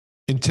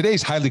In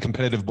today's highly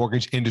competitive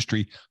mortgage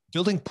industry,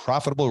 building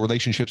profitable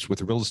relationships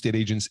with real estate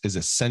agents is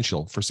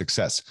essential for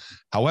success.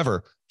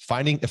 However,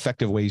 finding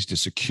effective ways to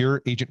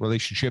secure agent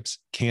relationships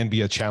can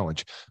be a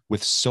challenge.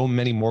 With so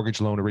many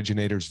mortgage loan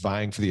originators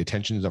vying for the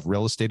attention of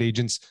real estate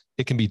agents,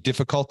 it can be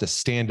difficult to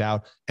stand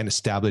out and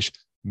establish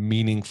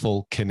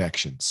meaningful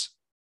connections.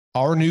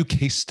 Our new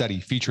case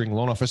study featuring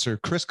loan officer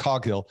Chris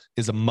Coghill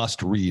is a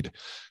must read.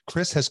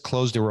 Chris has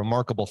closed a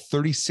remarkable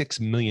 $36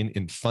 million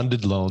in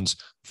funded loans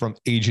from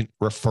agent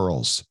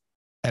referrals.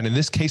 And in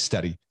this case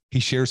study, he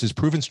shares his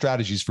proven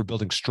strategies for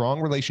building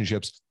strong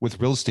relationships with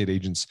real estate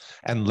agents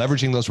and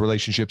leveraging those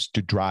relationships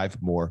to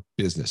drive more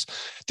business.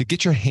 To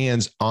get your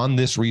hands on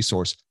this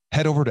resource,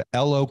 head over to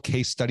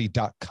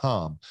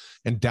locasestudy.com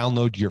and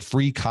download your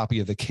free copy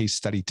of the case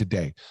study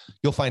today.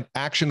 You'll find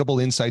actionable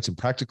insights and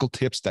practical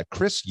tips that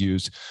Chris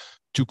used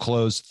to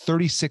close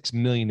 $36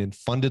 million in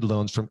funded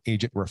loans from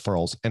agent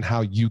referrals and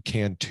how you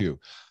can too.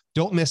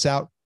 Don't miss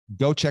out.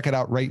 Go check it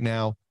out right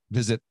now.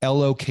 Visit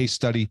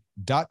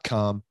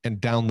locasestudy.com and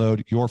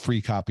download your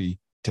free copy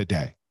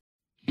today.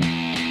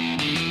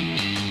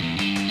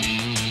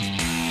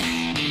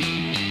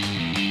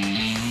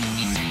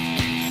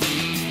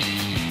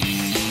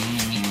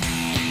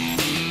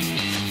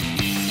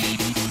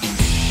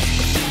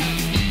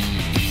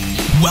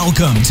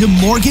 Welcome to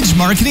Mortgage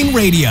Marketing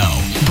Radio,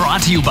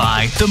 brought to you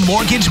by the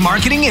Mortgage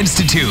Marketing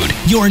Institute,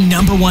 your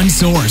number one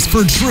source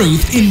for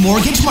truth in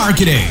mortgage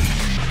marketing.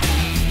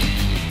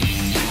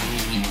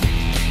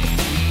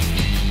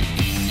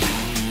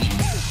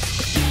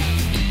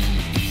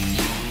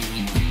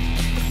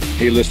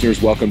 Hey listeners,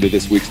 welcome to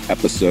this week's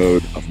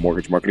episode of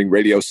Mortgage Marketing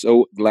Radio.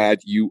 So glad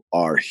you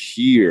are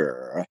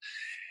here.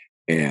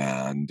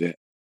 And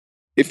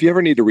if you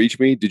ever need to reach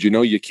me, did you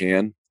know you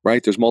can?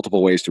 Right? There's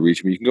multiple ways to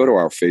reach me. You can go to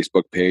our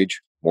Facebook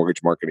page,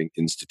 Mortgage Marketing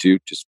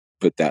Institute. Just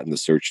put that in the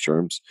search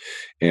terms.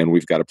 And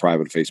we've got a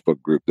private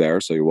Facebook group there.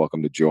 So you're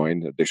welcome to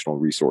join. Additional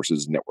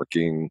resources,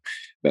 networking,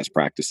 best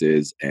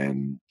practices,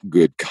 and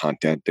good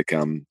content to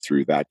come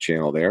through that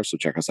channel there. So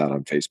check us out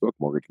on Facebook,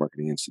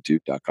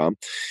 mortgagemarketinginstitute.com.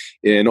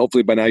 And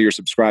hopefully by now you're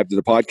subscribed to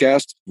the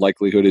podcast.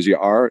 Likelihood is you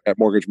are at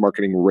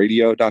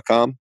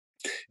mortgagemarketingradio.com.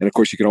 And of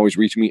course, you can always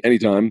reach me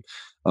anytime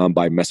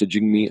by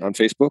messaging me on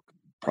Facebook.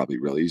 Probably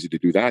really easy to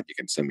do that. You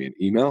can send me an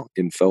email,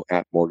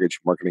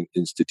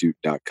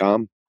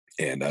 info@mortgagemarketinginstitute.com.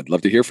 And I'd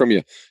love to hear from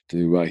you,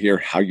 to hear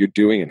how you're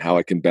doing and how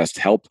I can best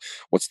help.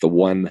 What's the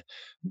one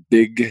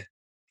big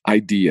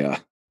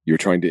idea you're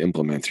trying to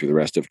implement through the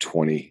rest of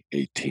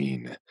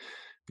 2018?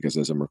 Because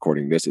as I'm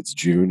recording this, it's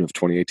June of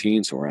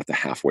 2018, so we're at the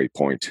halfway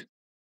point.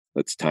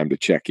 It's time to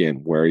check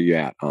in. Where are you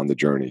at on the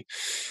journey?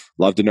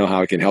 Love to know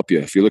how I can help you.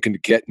 If you're looking to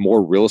get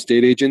more real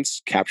estate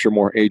agents, capture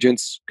more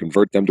agents,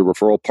 convert them to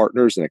referral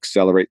partners, and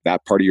accelerate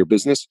that part of your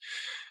business,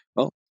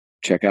 well,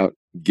 check out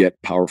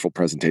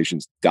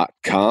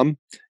getpowerfulpresentations.com.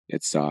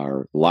 It's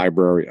our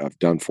library of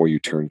done-for-you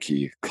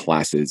turnkey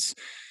classes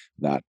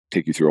that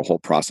take you through a whole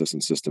process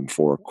and system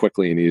for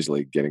quickly and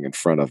easily getting in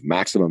front of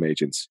maximum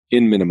agents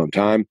in minimum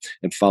time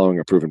and following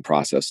a proven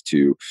process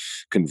to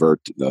convert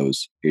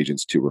those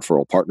agents to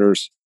referral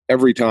partners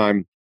every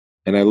time.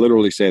 And I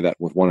literally say that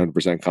with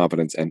 100%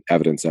 confidence and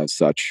evidence as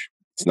such.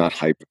 It's not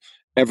hype.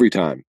 Every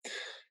time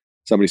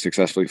somebody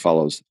successfully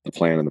follows the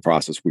plan and the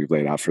process we've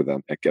laid out for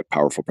them at Get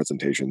Powerful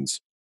Presentations,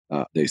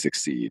 they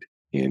succeed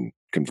in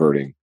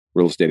converting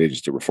real estate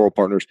agents to referral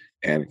partners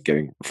and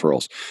getting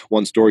referrals.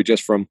 One story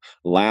just from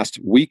last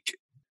week,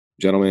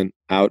 gentleman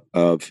out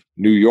of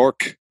New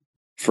York,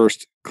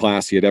 first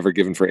class he had ever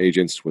given for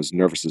agents, was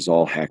nervous as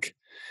all heck,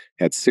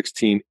 had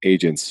 16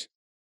 agents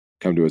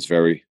come to his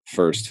very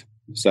first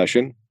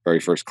session, very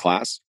first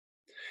class.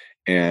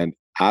 And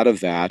out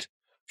of that,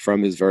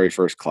 from his very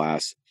first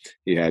class,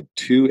 he had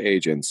 2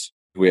 agents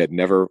who he had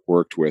never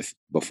worked with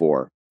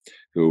before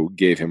who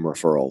gave him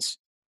referrals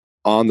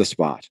on the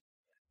spot.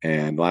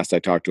 And last I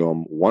talked to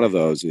him, one of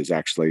those is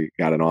actually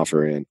got an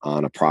offer in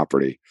on a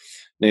property.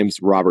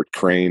 Name's Robert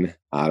Crane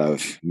out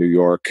of New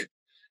York.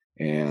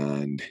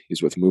 And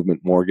he's with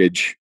Movement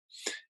Mortgage.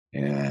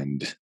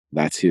 And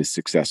that's his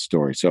success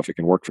story. So if it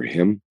can work for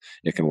him,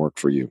 it can work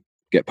for you.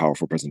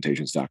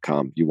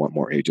 GetPowerfulPresentations.com. You want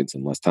more agents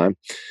in less time?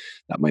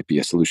 That might be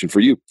a solution for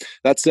you.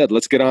 That said,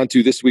 let's get on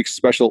to this week's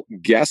special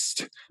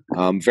guest.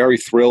 I'm very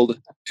thrilled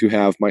to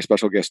have my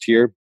special guest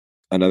here.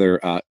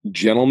 Another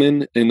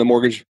gentleman in the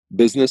mortgage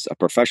business, a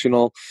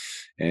professional,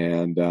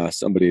 and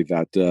somebody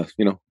that,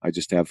 I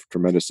just have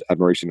tremendous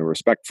admiration and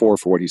respect for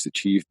what he's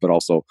achieved, but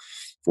also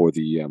for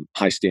the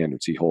high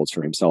standards he holds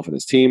for himself and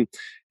his team.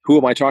 Who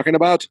am I talking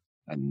about?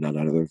 None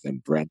other than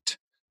Brent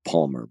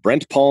Palmer.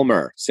 Brent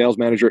Palmer, sales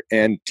manager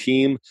and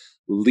team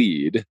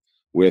lead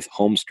with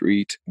Home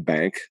Street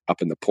Bank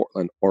up in the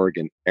Portland,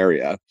 Oregon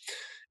area.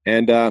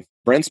 And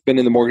Brent's been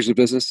in the mortgage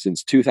business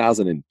since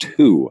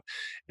 2002,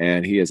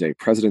 and he is a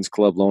President's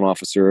Club loan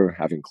officer,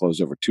 having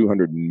closed over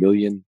 $200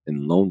 million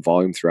in loan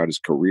volume throughout his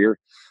career.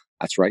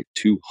 That's right,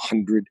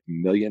 $200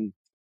 million.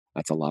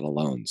 That's a lot of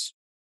loans,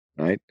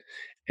 right?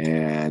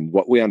 And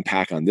what we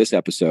unpack on this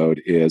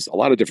episode is a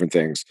lot of different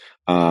things.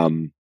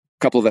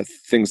 couple of the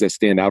things that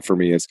stand out for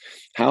me is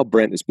how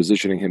Brent is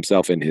positioning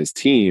himself and his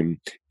team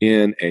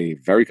in a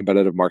very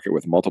competitive market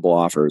with multiple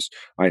offers,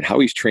 right? How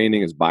he's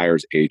training his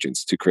buyers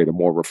agents to create a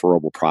more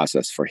referable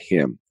process for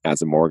him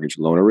as a mortgage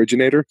loan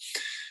originator.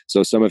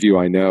 So some of you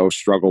I know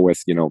struggle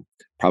with,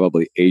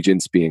 probably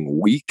agents being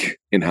weak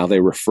in how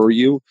they refer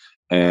you.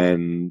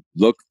 And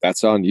look,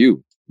 that's on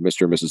you,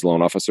 Mr. and Mrs.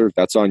 Loan Officer.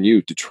 That's on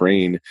you to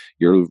train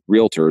your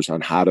realtors on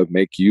how to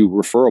make you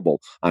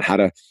referable, on how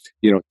to,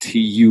 tee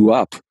you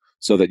up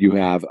so that you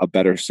have a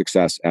better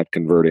success at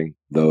converting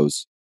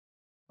those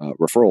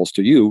referrals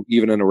to you,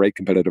 even in a rate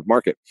competitive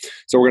market.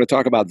 So we're going to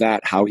talk about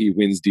that, how he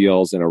wins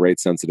deals in a rate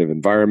sensitive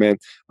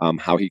environment,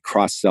 how he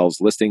cross sells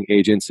listing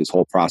agents, his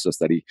whole process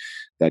that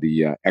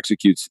he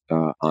executes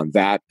on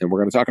that. And we're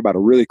going to talk about a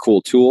really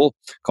cool tool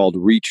called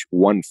Reach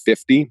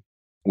 150.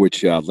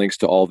 Which links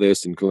to all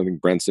this, including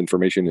Brent's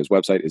information. His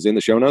website is in the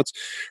show notes,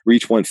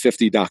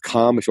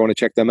 reach150.com if you want to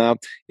check them out.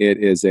 It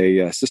is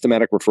a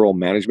systematic referral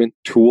management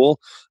tool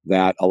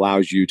that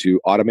allows you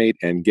to automate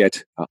and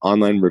get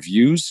online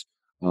reviews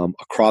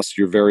across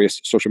your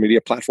various social media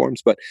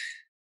platforms. But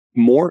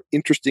more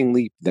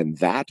interestingly than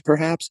that,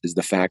 perhaps, is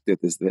the fact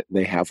that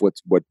they have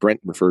what Brent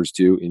refers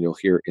to, and you'll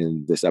hear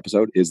in this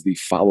episode, is the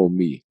follow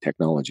me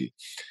technology.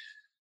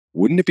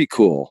 Wouldn't it be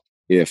cool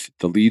if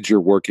the leads you're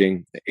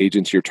working, the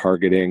agents you're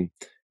targeting,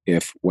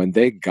 if when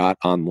they got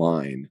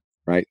online,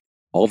 right,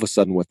 all of a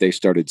sudden what they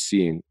started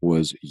seeing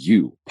was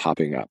you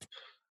popping up,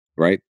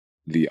 right?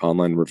 The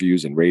online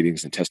reviews and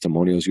ratings and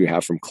testimonials you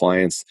have from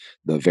clients,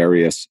 the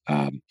various,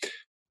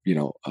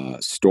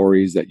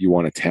 stories that you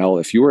want to tell.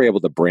 If you were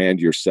able to brand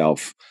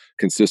yourself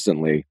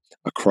consistently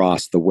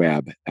across the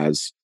web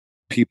as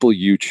people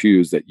you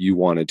choose that you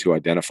wanted to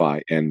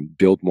identify and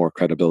build more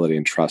credibility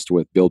and trust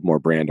with, build more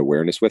brand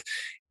awareness with,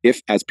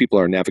 if as people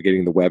are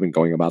navigating the web and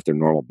going about their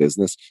normal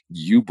business,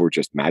 you were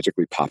just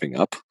magically popping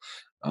up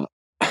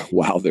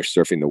while they're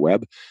surfing the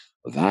web,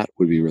 that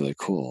would be really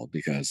cool,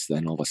 because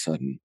then all of a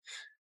sudden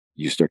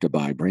you start to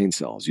buy brain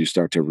cells. You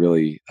start to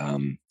really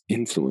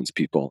influence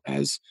people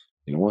as,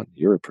 you know what,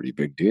 you're a pretty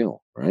big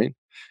deal, right?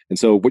 And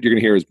so what you're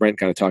going to hear is Brent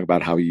kind of talk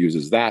about how he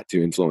uses that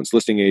to influence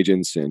listing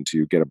agents and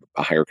to get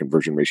a higher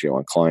conversion ratio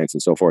on clients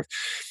and so forth.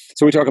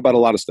 So we talk about a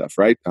lot of stuff,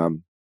 right?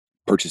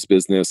 Purchase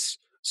business,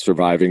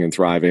 surviving and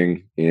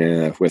thriving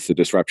with the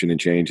disruption and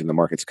change in the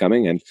markets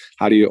coming, and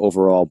how do you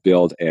overall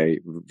build a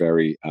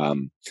very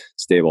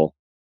stable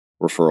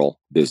referral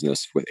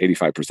business with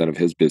 85% of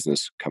his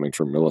business coming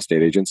from real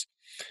estate agents.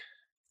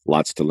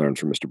 Lots to learn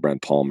from Mr.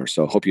 Brent Palmer.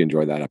 So hope you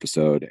enjoy that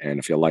episode. And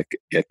if you like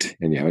it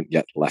and you haven't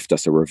yet left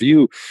us a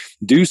review,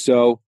 do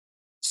so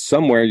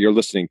somewhere you're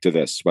listening to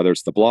this, whether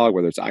it's the blog,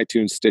 whether it's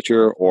iTunes,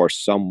 Stitcher, or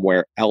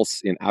somewhere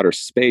else in outer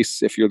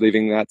space. If you're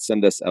leaving that,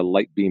 send us a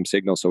light beam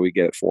signal so we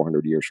get it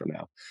 400 years from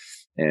now.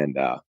 And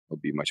we'll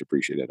be much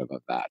appreciative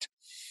of that.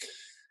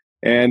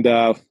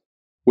 And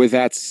with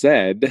that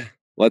said,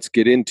 let's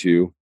get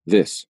into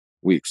this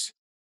week's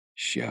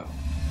show.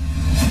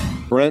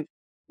 Brent,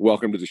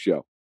 welcome to the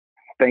show.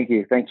 Thank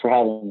you. Thanks for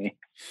having me.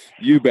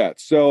 You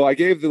bet. So I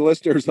gave the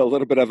listeners a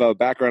little bit of a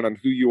background on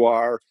who you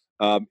are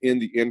in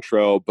the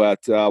intro, but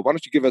why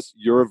don't you give us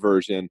your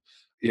version?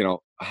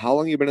 How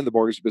long have you been in the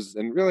mortgage business?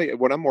 And really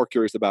what I'm more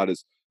curious about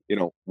is,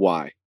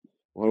 why?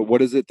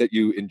 What is it that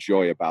you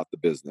enjoy about the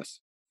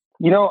business?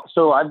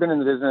 So I've been in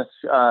the business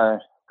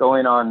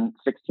going on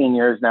 16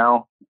 years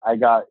now. I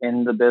got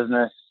in the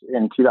business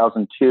in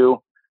 2002.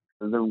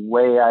 The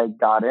way I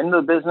got into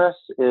the business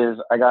is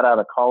I got out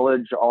of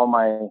college. All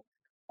my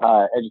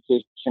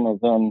education is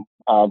in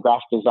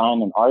graphic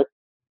design and art,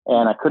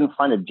 and I couldn't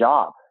find a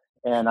job.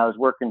 And I was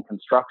working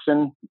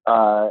construction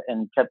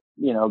and kept,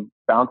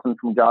 bouncing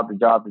from job to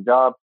job to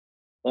job.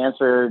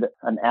 Answered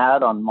an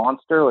ad on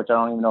Monster, which I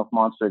don't even know if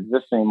Monster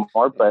exists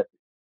anymore, but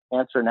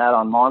answered an ad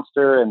on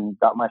Monster and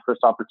got my first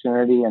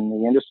opportunity in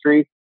the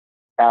industry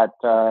at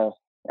a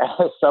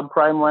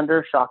subprime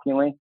lender,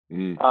 shockingly.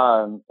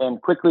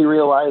 And quickly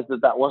realized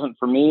that wasn't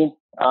for me.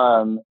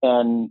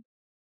 And,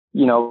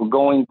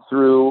 going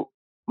through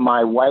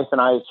my wife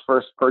and I's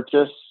first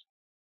purchase,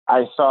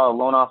 I saw a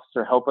loan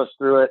officer help us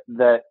through it,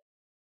 that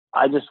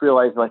I just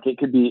realized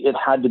it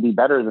had to be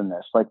better than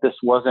this. Like this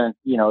wasn't,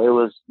 it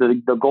was the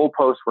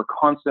goalposts were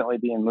constantly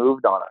being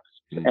moved on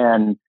us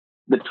and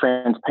the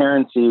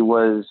transparency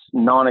was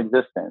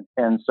non-existent.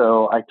 And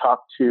so I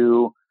talked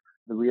to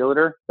the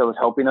realtor that was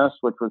helping us,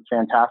 which was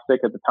fantastic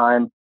at the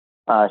time.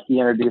 He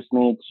introduced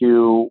me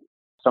to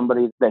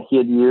somebody that he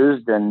had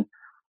used, and,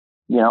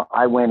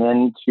 I went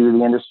into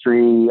the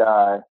industry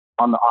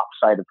on the ops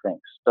side of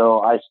things.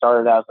 So I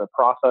started as a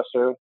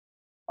processor,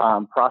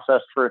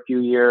 processed for a few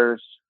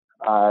years,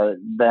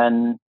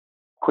 then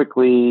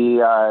quickly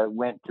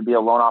went to be a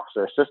loan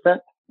officer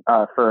assistant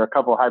for a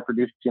couple of high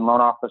producing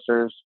loan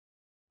officers,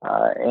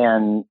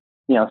 and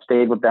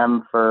stayed with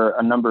them for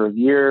a number of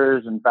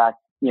years. In fact,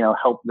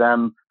 helped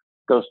them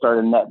go start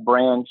a net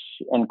branch,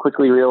 and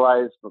quickly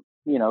realized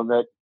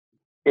that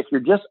if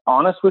you're just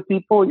honest with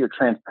people, you're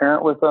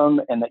transparent with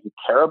them, and that you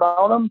care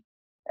about them,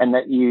 and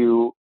that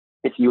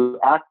if you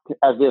act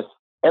as if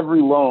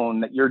every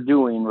loan that you're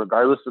doing,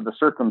 regardless of the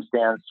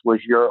circumstance,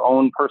 was your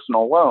own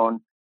personal loan,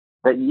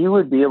 that you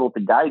would be able to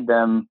guide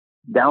them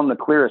down the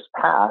clearest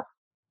path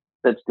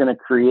that's going to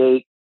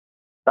create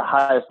the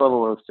highest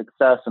level of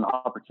success and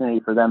opportunity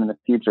for them in the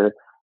future,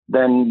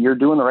 then you're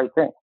doing the right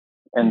thing.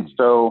 And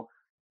so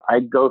I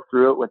go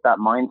through it with that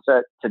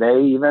mindset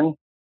today, even,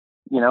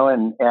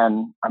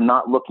 and I'm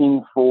not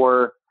looking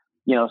for,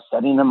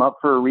 setting them up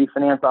for a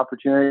refinance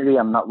opportunity.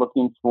 I'm not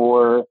looking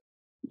for,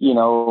 I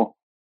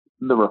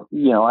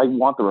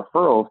want the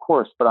referral, of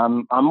course, but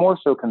I'm more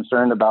so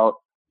concerned about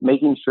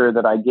making sure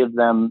that I give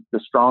them the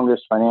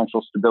strongest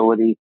financial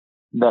stability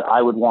that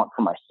I would want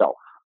for myself.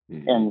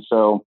 Mm-hmm. And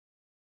so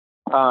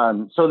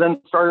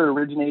then started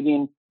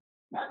originating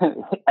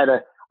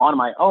on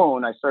my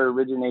own. I started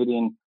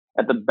originating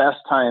at the best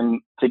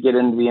time to get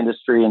into the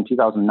industry in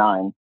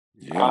 2009.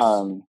 Yes.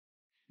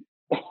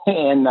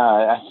 And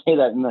I say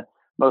that in the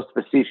most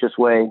facetious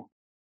way,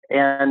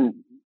 and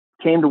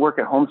came to work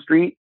at Home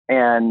Street,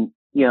 and,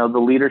 the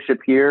leadership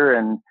here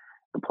and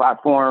the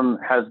platform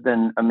has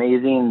been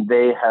amazing.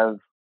 They have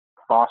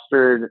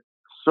fostered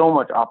so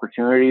much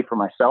opportunity for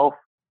myself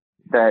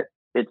that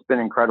it's been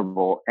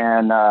incredible.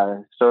 And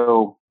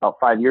so about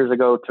 5 years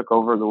ago, took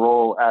over the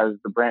role as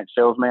the branch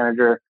sales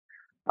manager.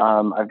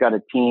 I've got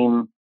a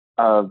team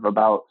of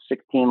about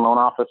 16 loan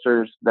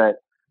officers that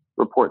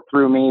report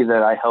through me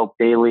that I help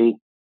daily.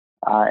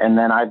 And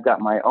then I've got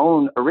my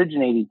own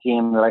originating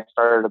team that I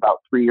started about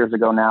 3 years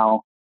ago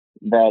now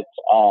that,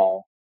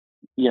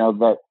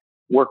 that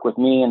work with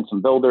me and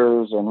some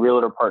builders and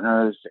realtor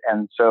partners.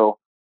 And so,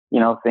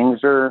 things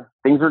are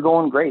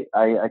going great.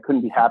 I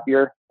couldn't be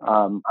happier.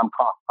 I'm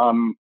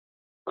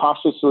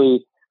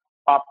cautiously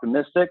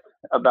optimistic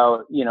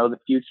about, the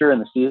future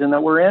and the season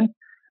that we're in,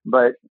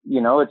 but,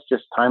 it's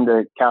just time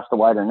to cast a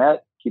wider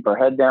net, keep our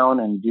head down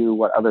and do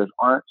what others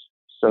aren't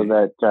so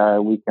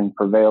that we can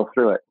prevail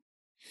through it.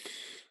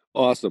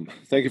 Awesome.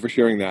 Thank you for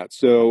sharing that.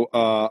 So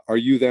are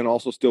you then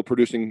also still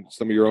producing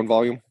some of your own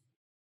volume?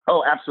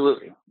 Oh,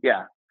 absolutely.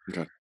 Yeah.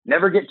 Okay.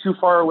 Never get too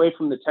far away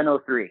from the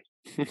 1003.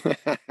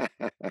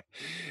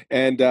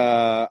 And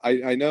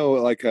I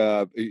know,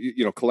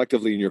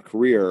 collectively in your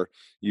career,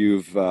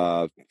 you've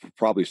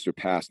probably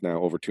surpassed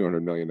now over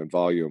 200 million in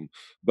volume.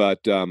 But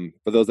for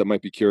those that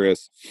might be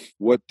curious,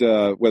 what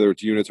whether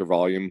it's units or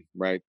volume,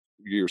 right?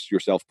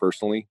 Yourself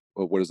personally,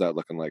 what is that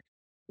looking like?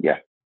 Yeah.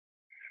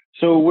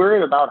 So we're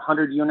at about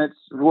 100 units.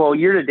 Well,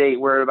 year to date,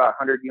 we're at about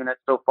 100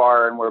 units so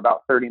far, and we're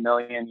about 30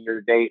 million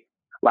year to date.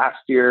 Last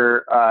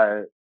year,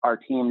 our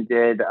team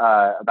did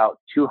about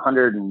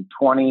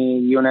 220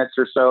 units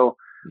or so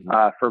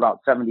for about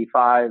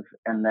 75.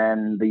 And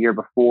then the year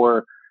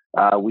before,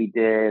 we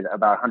did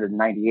about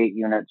 198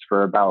 units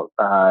for about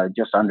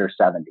just under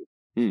 70.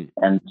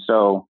 And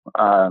so,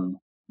 and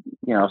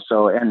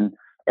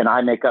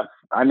I make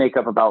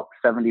up about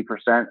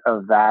 70%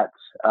 of that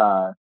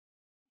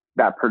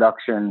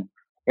production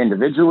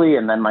individually.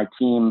 And then my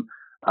team,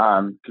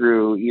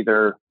 through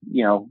either,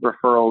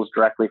 referrals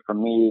directly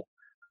from me,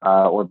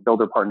 or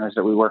builder partners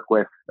that we work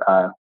with,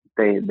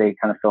 they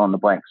kind of fill in the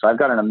blank. So I've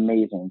got an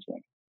amazing team.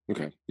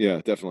 Okay.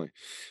 Yeah, definitely.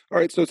 All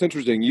right. So it's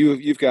interesting.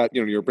 You've got,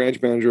 you're a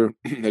branch manager,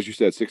 as you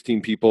said,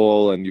 16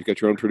 people, and you've got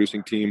your own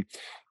producing team.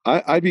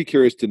 I'd be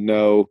curious to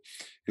know,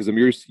 because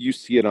you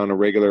see it on a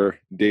regular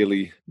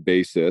daily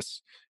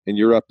basis, and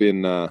you're up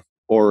in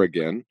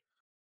Oregon.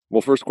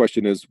 Well, first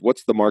question is,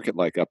 what's the market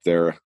like up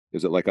there?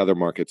 Is it like other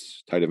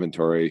markets, tight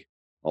inventory,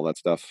 all that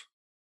stuff?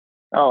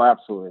 Oh,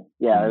 absolutely.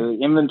 Yeah. The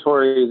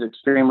inventory is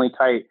extremely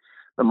tight.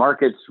 The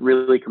market's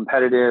really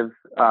competitive.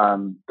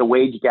 The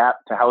wage gap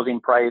to housing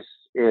price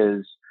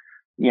is,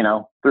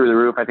 through the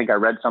roof. I think I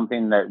read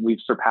something that we've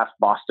surpassed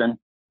Boston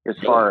as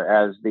far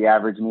as the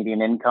average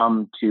median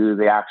income to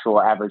the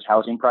actual average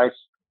housing price.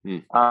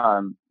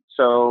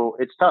 So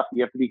it's tough.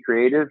 You have to be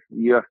creative.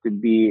 You have to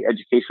be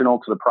educational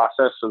to the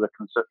process so that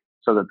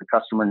the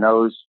customer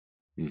knows,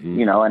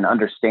 and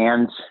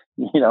understands,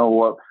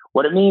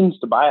 what it means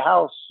to buy a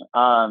house.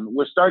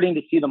 We're starting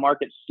to see the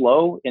market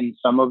slow in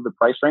some of the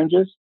price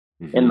ranges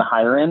in the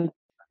higher end,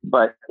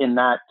 but in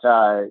that,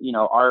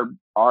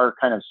 our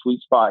kind of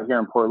sweet spot here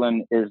in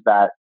Portland is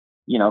that,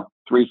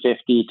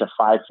 350 to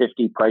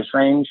 550 price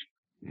range.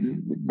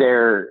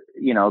 There's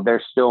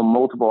still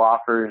multiple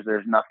offers.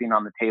 There's nothing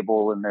on the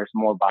table, and there's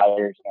more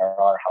buyers than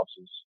there are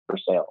houses for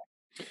sale.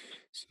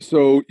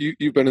 So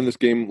you've been in this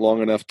game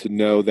long enough to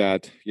know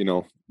that,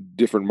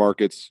 different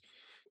markets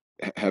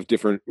have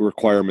different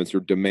requirements or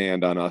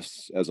demand on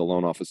us as a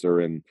loan officer.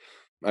 And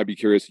I'd be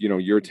curious,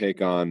 your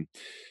take on,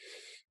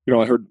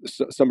 I heard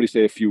somebody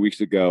say a few weeks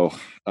ago,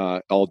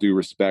 all due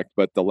respect,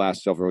 but the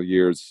last several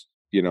years,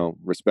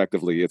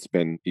 respectively, it's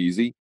been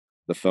easy.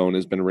 The phone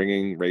has been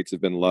ringing, rates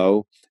have been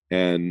low.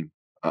 And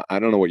I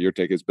don't know what your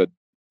take is, but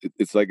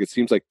it's like, it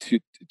seems like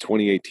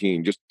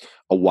 2018, just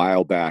a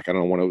while back, I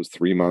don't know when it was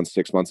 3 months,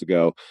 6 months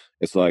ago.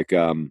 It's like,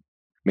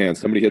 man,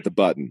 somebody hit the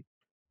button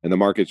and the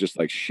market just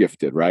like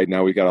shifted, right?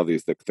 Now we got all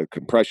these, the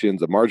compressions,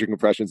 the margin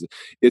compressions.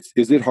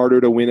 Is it harder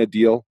to win a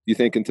deal, you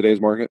think, in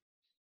today's market?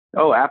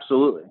 Oh,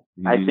 absolutely.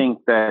 Mm-hmm. I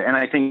think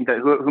that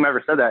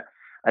whomever said that,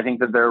 I think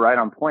that they're right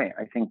on point.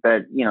 I think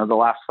that, the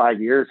last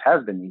 5 years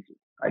has been easy.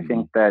 I Mm-hmm.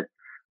 think that,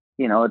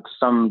 to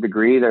some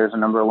degree, there's a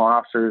number of loan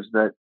officers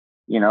that,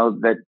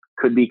 that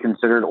could be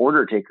considered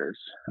order takers.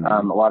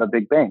 Mm-hmm. A lot of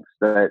big banks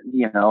that,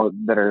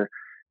 that are,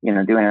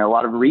 doing a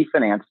lot of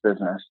refinance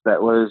business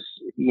that was,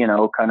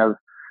 kind of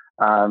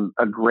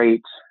a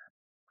great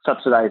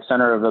subsidized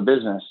center of a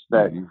business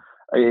that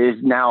Mm-hmm.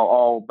 is now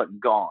all but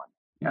gone.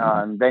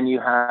 Mm-hmm. Then you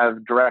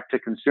have direct to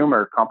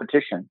consumer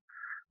competition.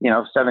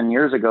 7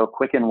 years ago,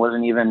 Quicken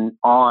wasn't even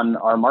on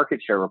our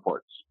market share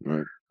reports.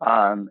 Right.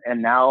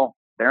 And now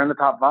they're in the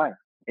top 5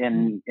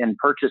 in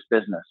purchase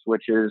business,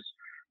 which is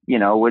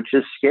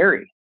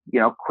scary.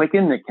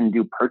 Quicken that can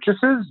do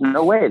purchases?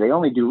 No way. They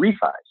only do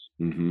refis.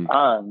 Mm-hmm.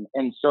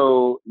 And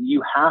so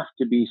you have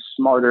to be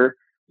smarter.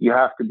 You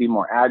have to be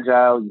more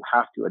agile. You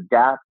have to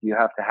adapt. You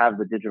have to have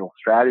the digital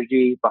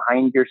strategy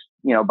behind your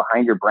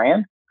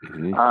brand,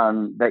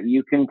 Mm-hmm. that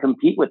you can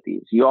compete with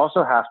these. You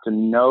also have to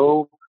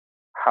know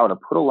how to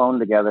put a loan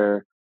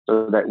together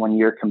so that when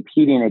you're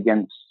competing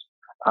against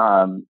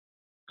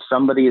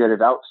somebody that is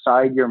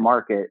outside your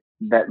market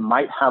that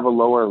might have a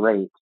lower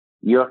rate,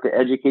 you have to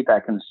educate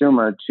that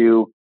consumer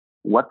to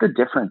what the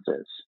difference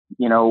is.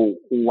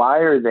 Why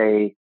are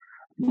they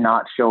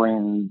not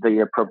showing the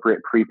appropriate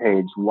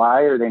prepaids?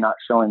 Why are they not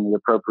showing the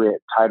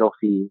appropriate title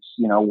fees?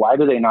 Why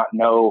do they not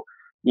know,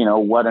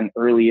 what an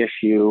early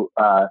issue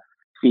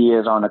fee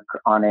is on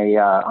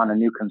a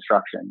new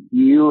construction?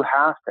 You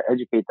have to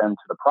educate them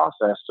to the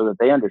process so that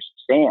they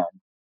understand,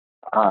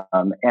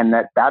 and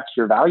that's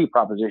your value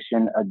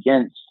proposition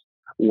against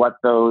what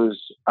those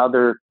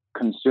other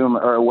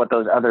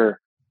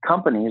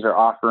companies are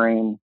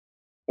offering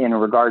in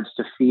regards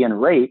to fee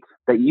and rate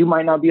that you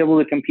might not be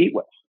able to compete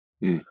with.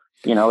 Mm.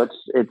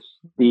 It's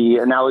the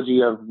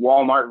analogy of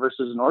Walmart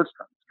versus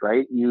Nordstrom's,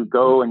 right? You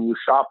go and you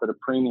shop at a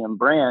premium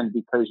brand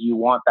because you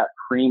want that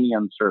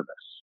premium service.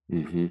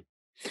 Mm-hmm.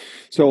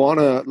 So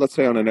let's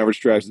say on an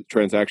average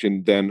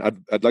transaction, then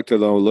I'd like to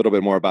know a little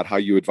bit more about how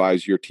you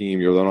advise your team,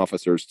 your loan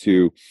officers,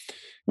 to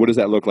what does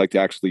that look like to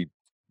actually,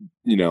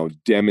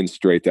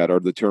 demonstrate that, or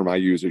the term I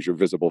use is your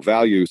visible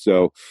value.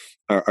 So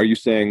are you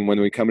saying when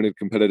we come into a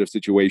competitive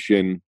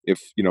situation,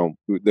 if,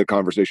 the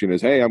conversation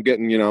is, hey, I'm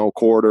getting,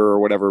 quarter or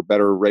whatever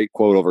better rate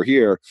quote over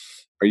here,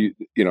 are you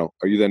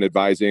then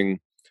advising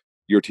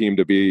your team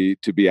to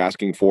be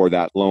asking for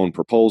that loan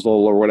proposal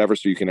or whatever,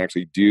 so you can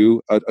actually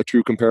do a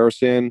true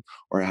comparison?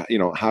 Or,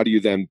 how do you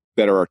then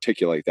better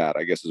articulate that,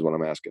 I guess is what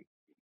I'm asking.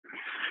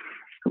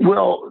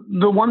 Well,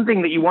 the one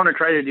thing that you want to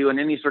try to do in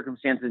any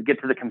circumstance is get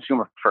to the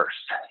consumer first,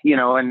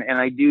 and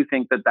I do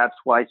think that that's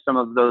why some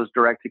of those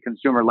direct to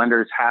consumer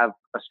lenders have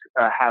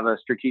a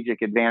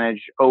strategic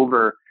advantage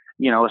over,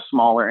 a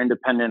smaller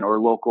independent or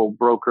local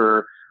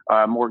broker,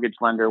 mortgage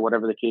lender,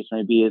 whatever the case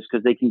may be, is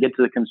because they can get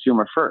to the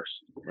consumer first.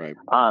 Right.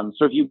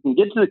 So if you can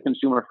get to the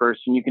consumer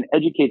first and you can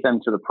educate them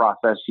to the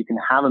process, you can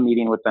have a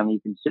meeting with them, you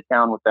can sit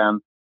down with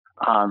them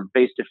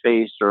face to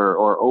face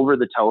or over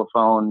the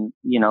telephone,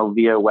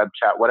 via web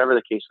chat, whatever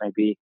the case may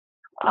be,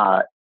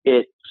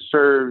 it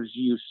serves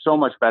you so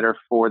much better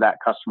for that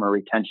customer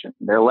retention.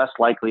 They're less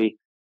likely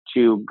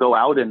to go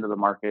out into the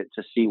market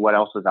to see what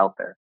else is out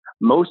there.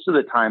 Most of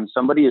the time,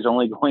 somebody is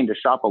only going to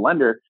shop a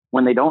lender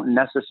when they don't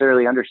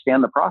necessarily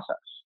understand the process.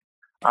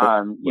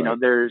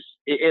 There's,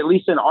 at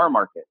least in our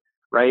market,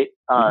 right?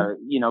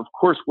 Of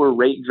course, we're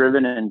rate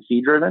driven and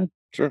fee driven,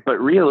 sure, but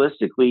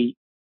realistically,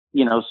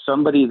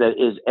 somebody that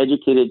is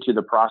educated to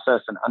the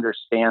process and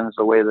understands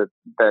the way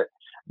that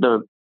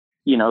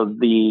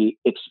the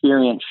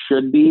experience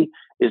should be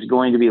is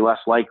going to be less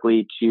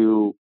likely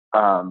to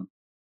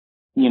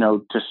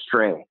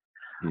stray.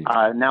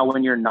 Now,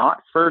 when you're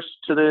not first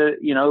to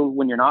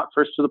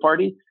the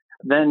party,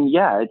 then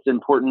it's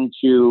important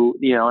to,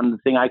 and the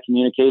thing I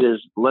communicate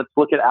is let's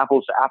look at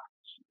apples to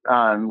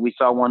apples. We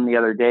saw one the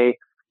other day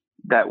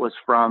that was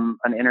from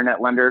an internet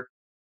lender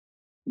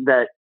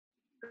that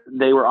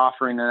they were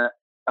offering a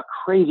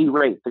crazy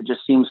rate that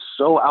just seems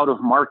so out of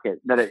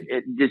market that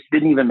it just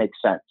didn't even make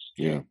sense.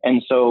 Yeah.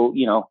 And so,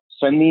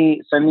 send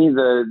me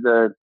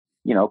the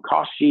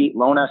cost sheet,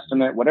 loan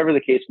estimate, whatever the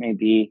case may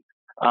be.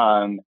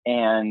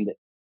 And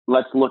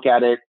let's look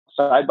at it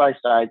side by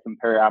side,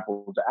 compare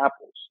apples to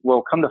apples.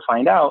 Well, come to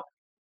find out,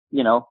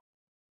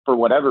 for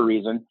whatever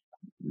reason,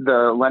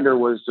 the lender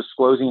was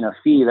disclosing a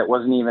fee that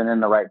wasn't even in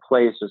the right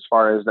place as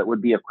far as that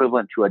would be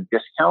equivalent to a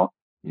discount.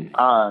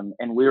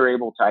 And we were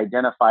able to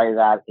identify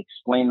that,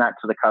 explain that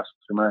to the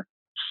customer,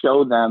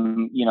 show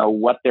them,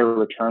 what their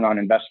return on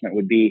investment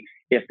would be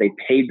if they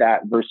paid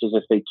that versus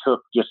if they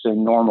took just a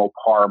normal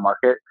par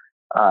market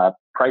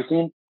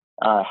pricing,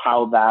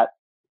 how that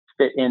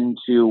fit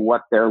into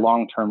what their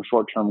long-term,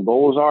 short-term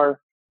goals are.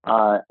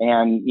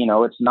 And,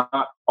 it's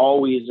not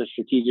always a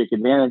strategic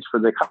advantage for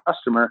the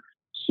customer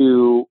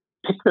to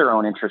pick their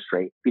own interest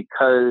rate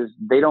because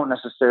they don't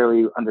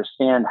necessarily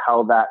understand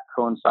how that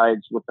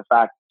coincides with the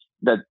fact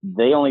that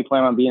they only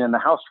plan on being in the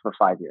house for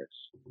 5 years.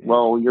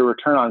 Well, your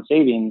return on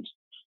savings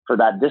for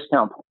that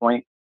discount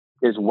point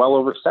is well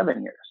over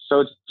 7 years. So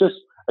it's just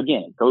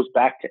again, it goes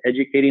back to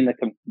educating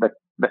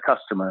the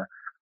customer.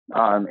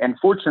 And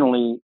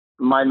fortunately,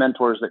 my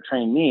mentors that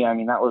trained me, I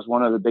mean, that was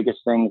one of the biggest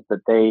things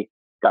that they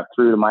got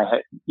through to my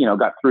head,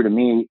 got through to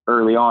me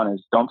early on,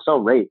 is don't sell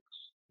rates.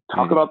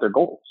 Talk about their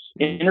goals.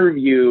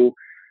 Interview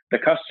the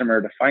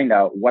customer to find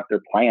out what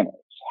their plan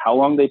is, how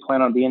long they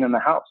plan on being in the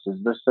house. Is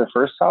this their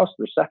first house,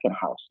 their second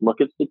house? Look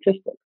at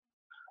statistics.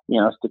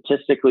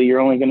 Statistically, you're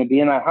only going to be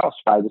in that house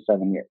 5 to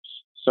 7 years.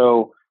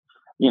 So,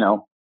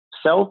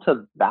 sell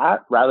to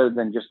that rather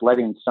than just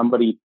letting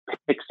somebody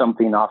pick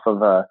something off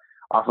of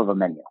a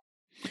menu.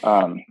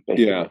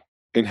 Yeah.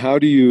 And how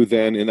do you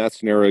then, in that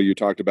scenario you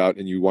talked about,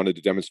 and you wanted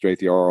to demonstrate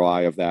the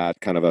ROI of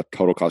that, kind of a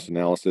total cost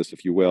analysis,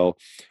 if you will,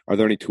 are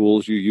there any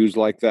tools you use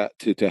like that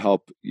to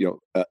help,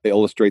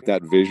 illustrate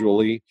that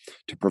visually,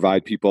 to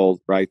provide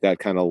people, right, that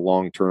kind of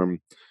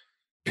long-term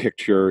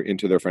picture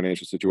into their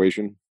financial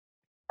situation?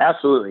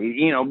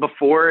 Absolutely.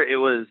 Before it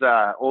was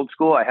old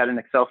school, I had an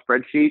Excel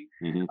spreadsheet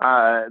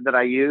that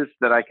I used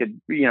that I could,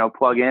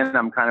 plug in.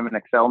 I'm kind of an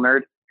Excel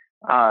nerd.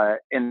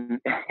 In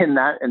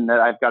that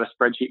I've got a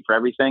spreadsheet for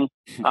everything.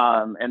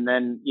 And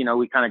then,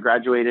 we kind of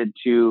graduated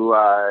to,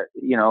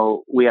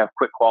 we have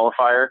Quick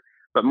Qualifier,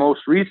 but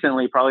most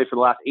recently, probably for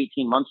the last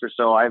 18 months or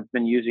so, I've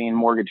been using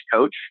Mortgage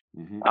Coach.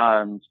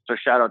 So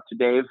shout out to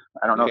Dave.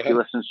 I don't know if he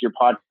listens to your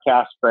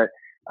podcast, but,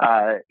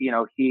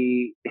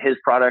 his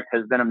product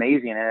has been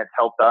amazing, and it's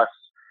helped us,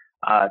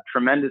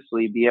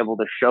 tremendously be able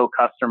to show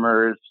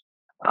customers,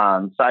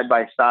 side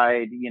by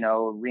side,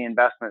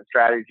 reinvestment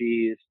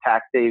strategies,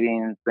 tax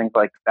savings, things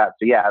like that.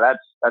 So yeah,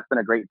 that's been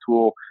a great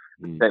tool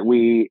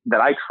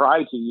that I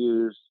try to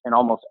use in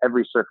almost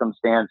every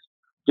circumstance,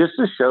 just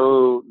to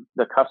show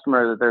the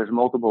customer that there's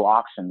multiple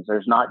options.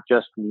 There's not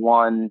just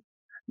one,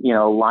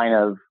 line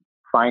of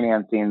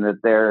financing that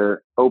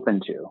they're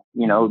open to,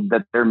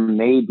 that there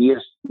may be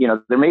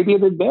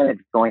an advantage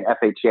going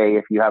FHA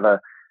if you have a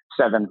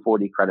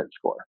 740 credit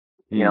score.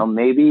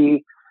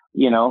 Maybe,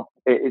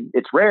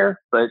 it's rare,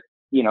 but,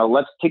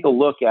 let's take a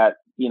look at,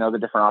 the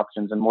different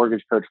options, and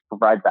Mortgage Coach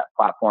provides that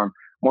platform.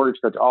 Mortgage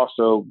Coach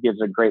also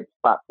gives a great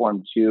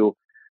platform to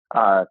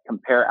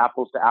compare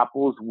apples to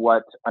apples,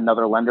 what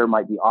another lender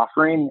might be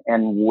offering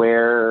and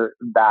where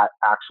that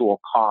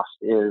actual cost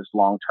is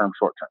long-term,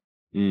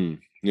 short-term.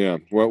 Yeah.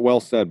 Well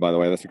said, by the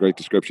way. That's a great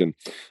description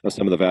of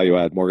some of the value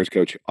add Mortgage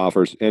Coach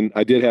offers. And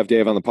I did have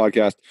Dave on the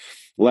podcast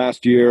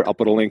last year. I'll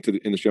put a link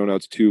in the show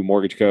notes to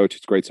Mortgage Coach.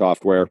 It's great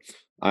software.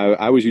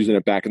 I was using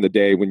it back in the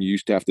day when you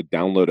used to have to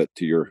download it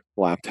to your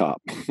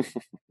laptop.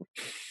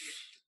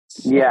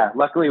 Yeah,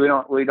 luckily we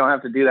don't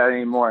have to do that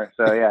anymore.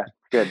 So yeah,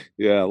 good.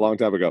 Yeah, a long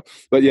time ago.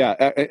 But yeah,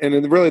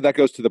 and really that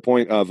goes to the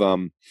point of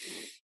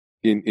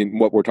in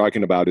what we're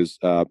talking about is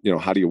how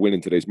do you win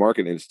in today's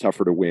market? And it's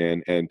tougher to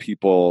win, and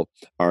people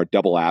are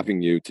double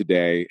apping you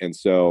today. And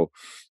so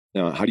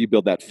how do you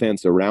build that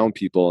fence around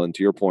people? And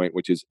to your point,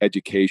 which is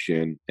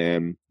education,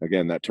 and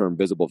again, that term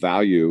visible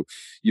value,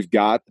 you've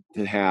got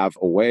to have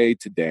a way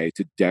today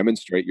to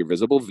demonstrate your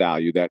visible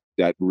value that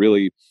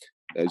really,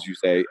 as you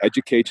say,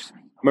 educates. I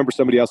remember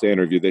somebody else I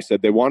interviewed, they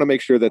said they want to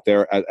make sure that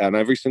they're on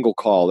every single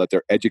call that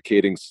they're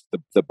educating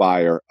the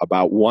buyer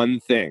about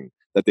one thing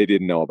that they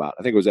didn't know about.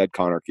 I think it was Ed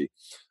Conarchy.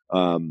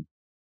 And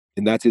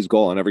that's his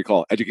goal on every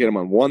call. Educate them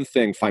on one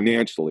thing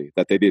financially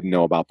that they didn't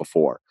know about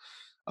before.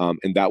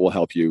 And that will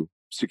help you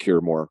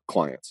secure more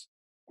clients.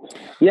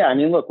 Yeah. I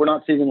mean, look, we're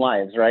not saving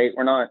lives, right?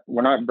 We're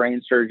not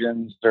brain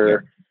surgeons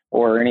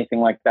or anything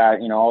like that.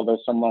 Although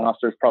some loan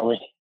officers probably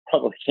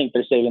think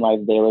they're saving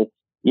lives daily,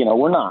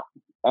 we're not.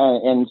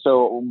 And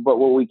so, but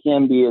what we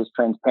can be is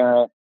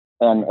transparent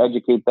and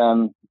educate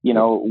them.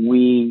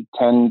 We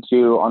tend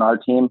to, on our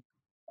team,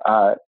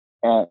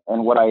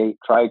 and what I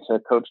try to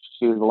coach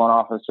to the loan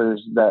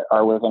officers that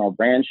are within our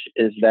branch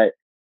is that,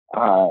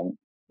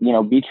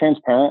 be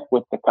transparent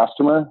with the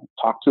customer,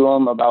 talk to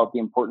them about the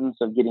importance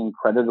of getting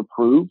credit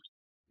approved.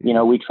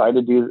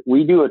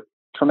 We do a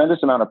tremendous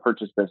amount of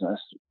purchase business,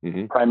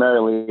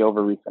 primarily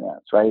over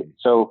refinance, right?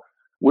 So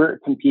we're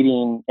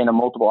competing in a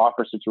multiple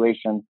offer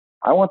situation.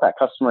 I want that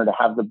customer to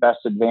have the best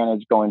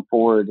advantage going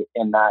forward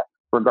in that,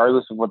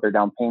 regardless of what their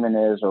down payment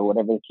is or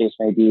whatever the case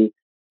may be.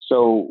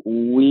 So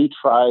we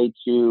try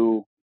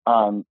to,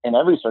 in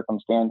every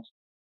circumstance,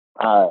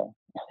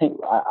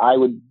 I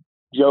would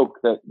joke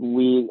that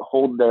we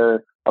hold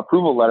their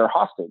approval letter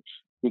hostage,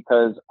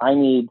 because I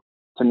need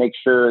to make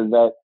sure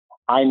that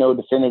I know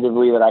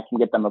definitively that I can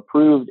get them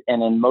approved.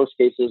 And in most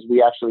cases,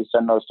 we actually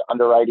send those to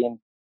underwriting,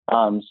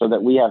 so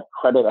that we have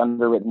credit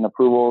underwritten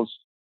approvals.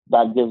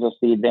 That gives us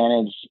the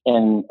advantage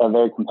in a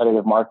very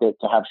competitive market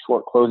to have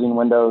short closing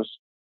windows.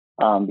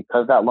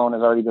 Because that loan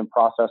has already been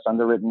processed,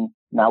 underwritten,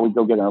 now we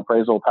go get an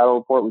appraisal, title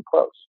report, we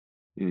close.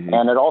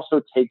 And it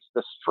also takes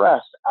the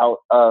stress out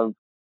of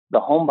the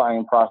home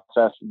buying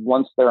process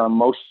once they're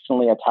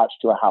emotionally attached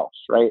to a house,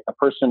 right? A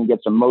person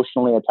gets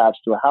emotionally attached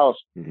to a house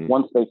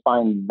once they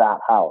find that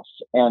house.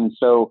 And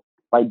so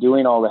by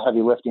doing all the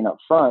heavy lifting up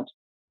front,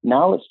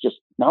 now it's just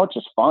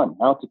fun.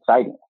 Now it's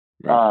exciting.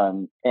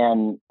 Right.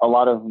 And a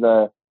lot of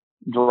the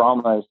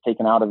drama is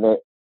taken out of it.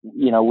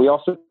 We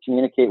also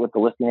communicate with the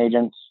listing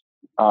agents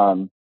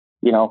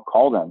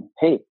call them.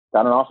 Hey,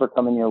 got an offer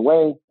coming your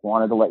way.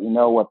 Wanted to let you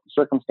know what the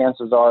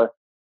circumstances are.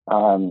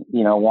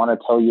 Want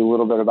to tell you a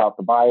little bit about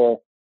the buyer.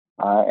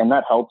 And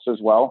that helps as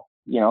well.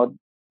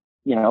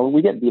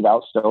 We get beat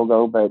out still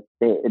though, but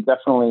it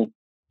definitely,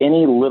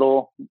 any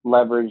little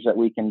leverage that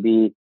we can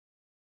be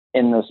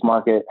in this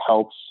market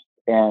helps.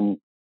 And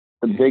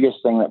the biggest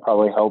thing that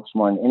probably helps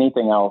more than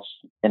anything else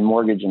in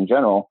mortgage in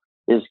general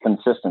is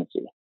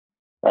consistency,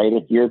 right?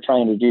 If you're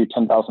trying to do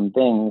 10,000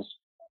 things,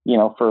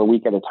 for a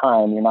week at a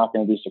time, you're not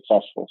going to be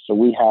successful. So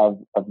we have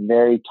a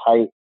very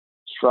tight,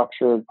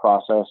 structured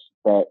process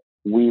that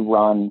we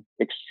run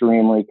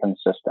extremely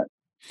consistent.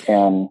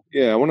 And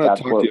I want to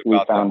talk to you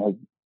about that.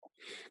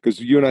 Because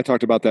you and I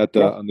talked about that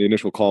on the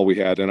initial call we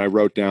had, and I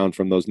wrote down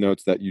from those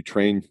notes that you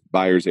train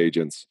buyers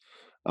agents,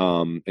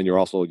 and you're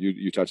also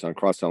you touched on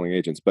cross-selling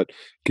agents. But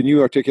can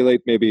you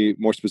articulate maybe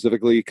more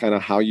specifically kind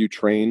of how you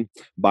train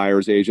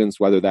buyers agents,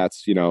 whether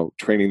that's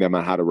training them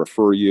on how to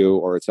refer you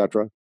or et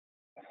cetera?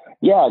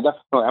 Yeah,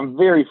 definitely. I'm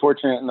very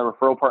fortunate, and the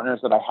referral partners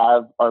that I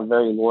have are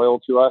very loyal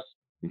to us.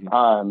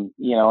 Mm-hmm.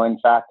 In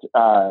fact,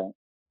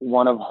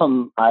 one of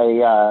them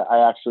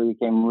I actually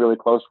became really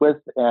close with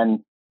and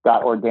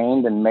got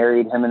ordained and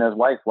married him and his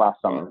wife last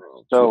summer.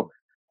 So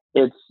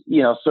it's,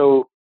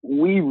 so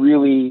we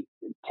really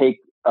take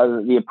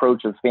the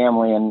approach of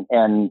family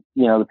and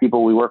the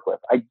people we work with.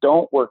 I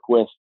don't work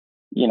with,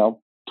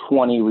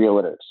 20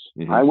 realtors.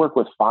 Mm-hmm. I work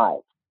with 5,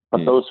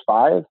 but those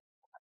 5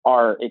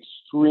 are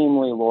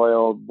extremely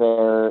loyal.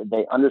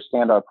 They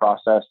understand our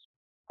process.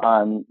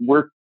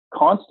 We're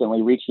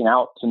constantly reaching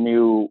out to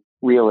new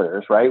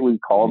realtors, right? We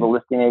call the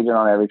listing agent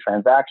on every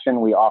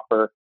transaction. We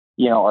offer,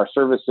 our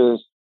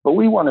services, but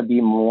we want to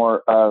be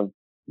more of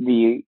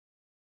the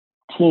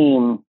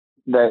team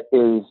that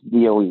is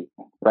the elite,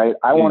 right?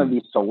 I want to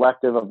be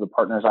selective of the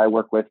partners I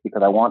work with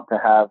because I want to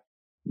have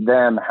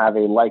them have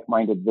a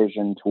like-minded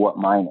vision to what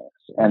mine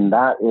is. And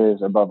that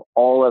is above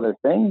all other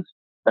things,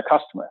 the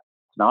customer.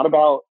 It's not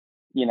about,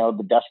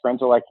 the desk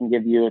rental I can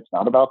give you. It's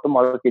not about the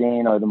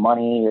marketing or the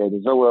money or the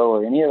Zillow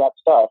or any of that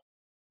stuff,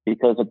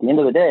 because at the end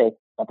of the day,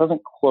 that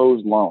doesn't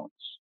close loans.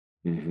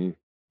 Mm-hmm.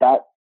 That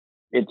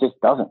it just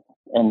doesn't.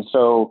 And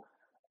so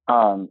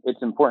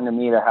it's important to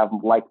me to have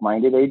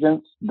like-minded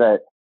agents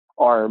that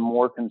are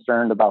more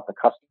concerned about the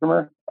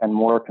customer and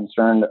more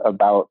concerned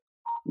about,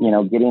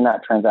 getting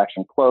that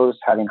transaction closed,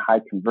 having high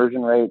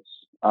conversion rates.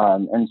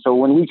 And so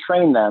when we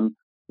train them,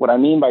 what I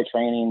mean by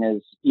training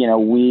is,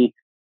 we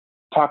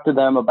talk to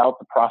them about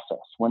the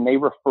process. When they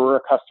refer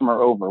a customer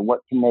over,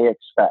 what can they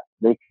expect?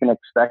 They can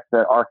expect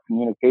that our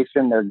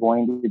communication, they're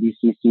going to be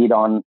CC'd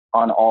on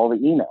all the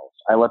emails.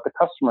 I let the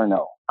customer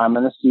know. I'm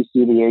going to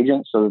CC the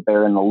agent so that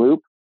they're in the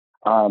loop.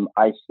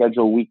 I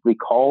schedule weekly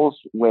calls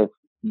with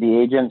the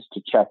agents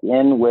to check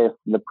in with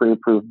the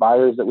pre-approved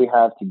buyers that we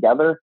have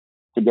together,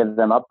 to give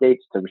them updates,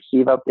 to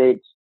receive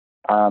updates.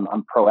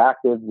 I'm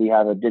proactive. We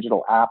have a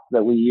digital app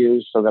that we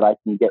use so that I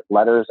can get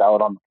letters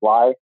out on the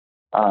fly.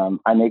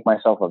 I make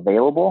myself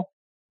available.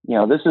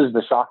 This is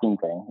the shocking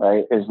thing,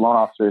 right? As loan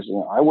officers,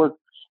 I work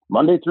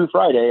Monday through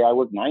Friday. I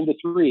work 9 to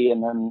 3.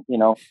 And then,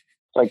 it's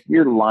like,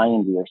 you're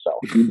lying to yourself.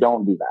 You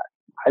don't do that.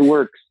 I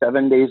work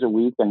 7 days a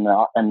week. And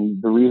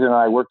the reason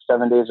I work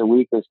 7 days a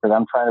week is because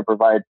I'm trying to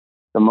provide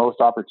the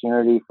most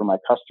opportunity for my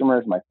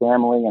customers, my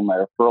family, and my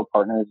referral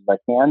partners as I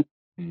can.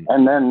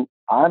 And then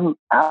I'm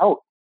out.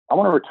 I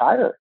want to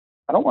retire.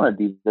 I don't want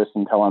to do this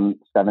until I'm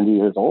 70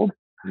 years old.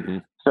 Mm-hmm.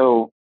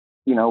 So,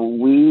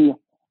 we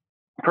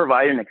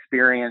provide an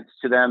experience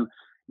to them.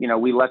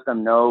 We let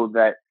them know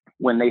that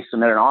when they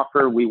submit an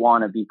offer, we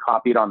want to be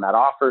copied on that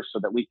offer so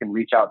that we can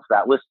reach out to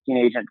that listing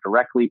agent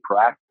directly,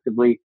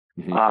 proactively.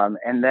 Mm-hmm.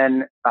 And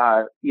then,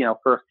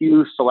 for a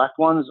few select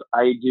ones,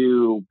 I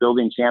do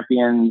Building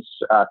Champions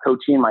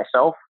coaching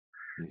myself.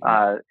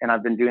 Mm-hmm. And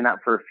I've been doing that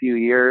for a few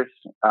years.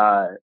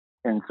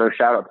 And so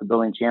shout out to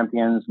Building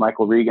Champions.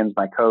 Michael Regan's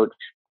my coach.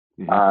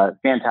 Mm-hmm.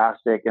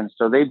 Fantastic. And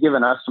so they've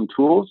given us some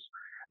tools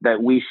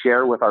that we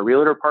share with our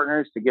realtor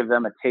partners to give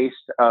them a taste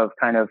of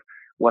kind of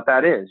what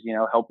that is,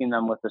 helping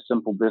them with a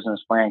simple business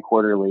plan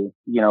quarterly,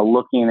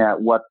 looking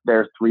at what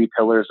their 3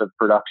 pillars of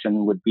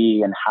production would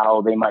be and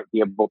how they might be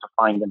able to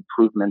find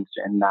improvements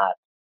in that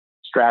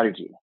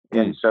strategy.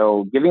 Mm. And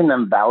so giving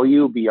them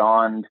value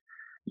beyond,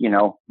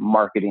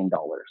 marketing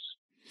dollars,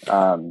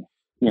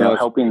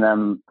 helping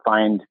them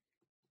find,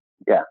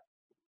 yeah.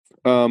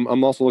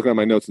 I'm also looking at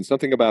my notes and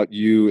something about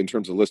you in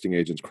terms of listing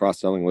agents,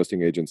 cross-selling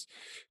listing agents,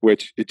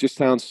 which it just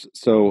sounds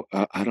so,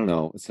 I don't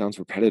know, it sounds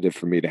repetitive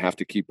for me to have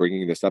to keep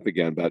bringing this up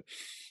again, but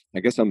I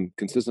guess I'm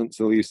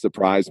consistently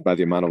surprised by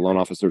the amount of loan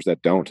officers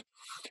that don't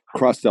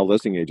cross-sell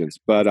listing agents.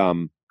 But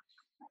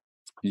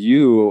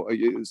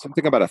you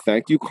something about a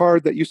thank you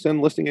card that you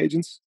send listing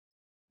agents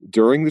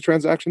during the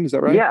transaction, is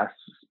that right? Yes.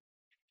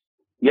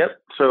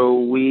 Yep. So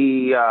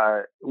we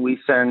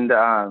send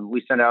out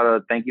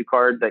a thank you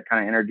card that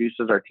kind of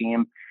introduces our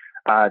team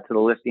to the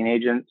listing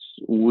agents.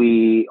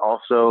 We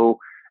also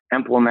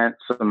implement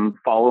some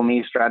follow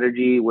me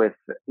strategy with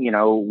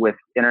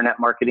internet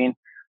marketing,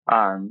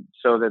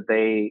 so that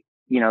they,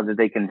 that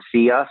they can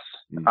see us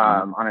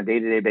on a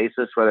day-to-day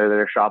basis, whether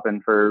they're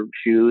shopping for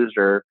shoes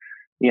or,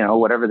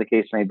 whatever the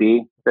case may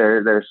be.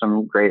 There's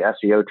some great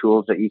SEO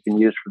tools that you can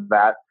use for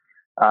that.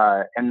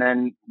 And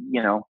then,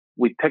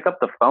 we pick up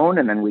the phone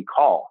and then we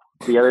call.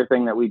 The other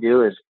thing that we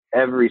do is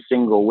every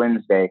single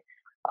Wednesday,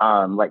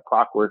 like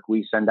clockwork,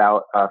 we send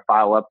out a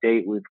file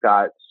update. We've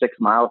got 6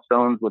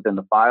 milestones within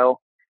the file.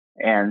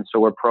 And so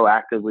we're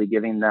proactively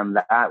giving them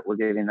that. We're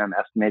giving them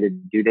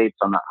estimated due dates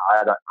on the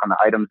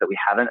items that we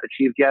haven't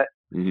achieved yet.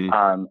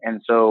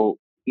 And so,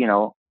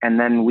 and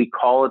then we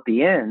call at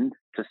the end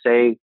to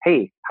say,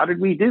 hey, how did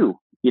we do?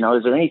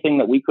 Is there anything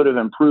that we could have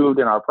improved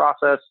in our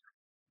process?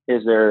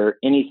 Is there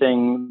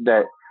anything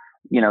that,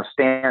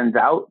 stands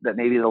out that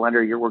maybe the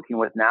lender you're working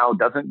with now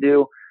doesn't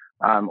do?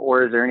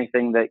 Or is there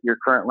anything that your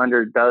current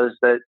lender does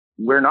that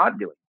we're not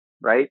doing?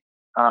 Right.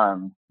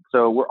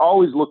 So we're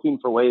always looking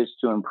for ways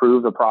to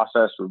improve the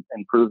process, or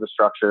improve the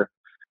structure,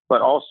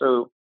 but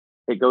also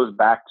it goes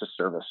back to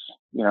service,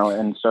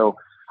 and so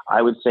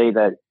I would say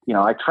that,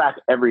 I track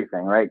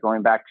everything, right?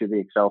 Going back to the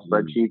Excel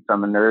spreadsheets,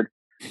 I'm a nerd.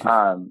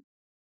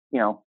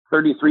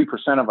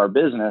 33% of our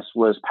business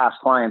was past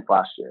clients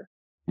last year,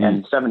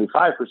 and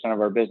 75%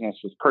 of our business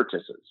was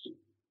purchases.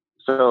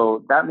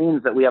 So that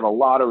means that we have a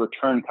lot of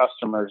return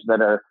customers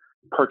that are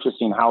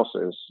purchasing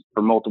houses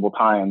for multiple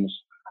times.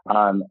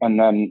 And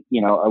then,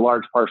 a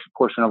large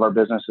portion of our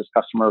business is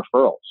customer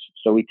referrals.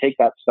 So we take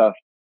that stuff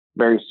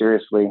very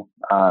seriously.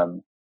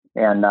 And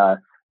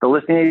the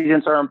listing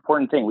agents are an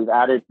important thing. We've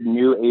added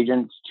new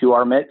agents to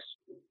our mix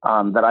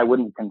that I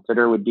wouldn't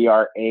consider would be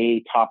our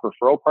top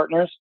referral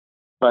partners.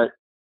 But,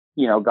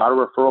 got a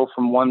referral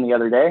from one the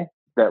other day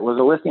that was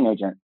a listing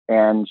agent,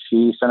 and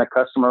she sent a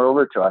customer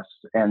over to us.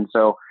 And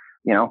so,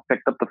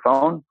 picked up the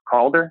phone,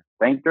 called her,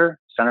 thanked her,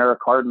 sent her a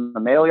card in the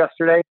mail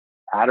yesterday,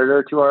 added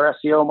her to our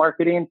SEO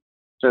marketing.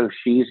 So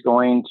she's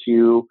going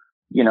to,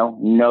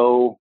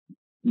 know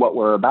what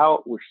we're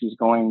about, where she's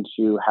going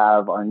to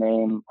have our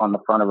name on the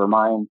front of her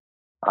mind.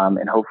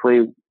 And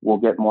hopefully we'll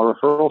get more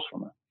referrals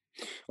from her.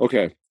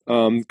 Okay.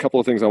 A couple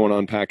of things I want to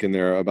unpack in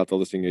there about the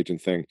listing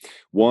agent thing.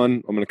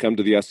 One, I'm going to come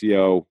to the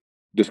SEO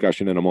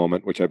discussion in a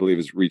moment, which I believe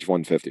is Reach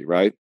 150,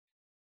 right?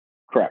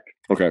 Correct.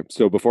 Okay.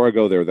 So before I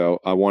go there, though,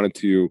 I wanted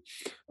to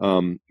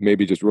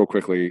maybe just real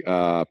quickly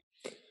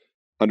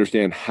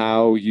understand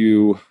how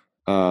you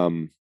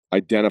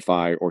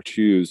identify or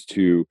choose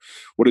to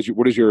what is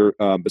your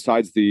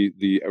besides the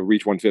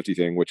Reach 150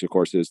 thing, which of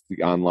course is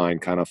the online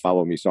kind of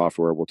follow me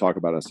software we'll talk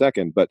about in a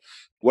second, but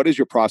what is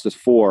your process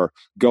for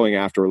going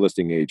after a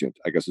listing agent?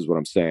 I guess is what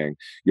I'm saying.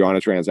 You're on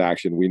a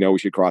transaction. We know we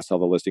should cross sell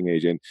the listing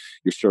agent.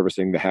 You're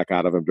servicing the heck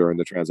out of them during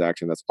the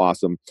transaction. That's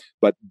awesome.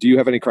 But do you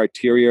have any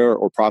criteria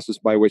or process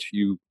by which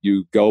you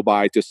go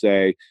by to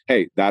say,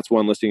 hey, that's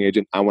one listing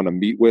agent I want to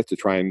meet with to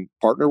try and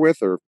partner with,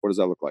 or what does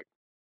that look like?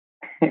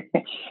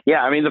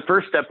 Yeah, I mean, the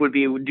first step would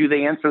be, do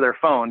they answer their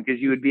phone?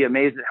 Because you would be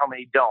amazed at how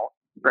many don't,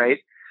 right?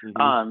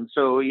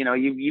 So,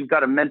 you've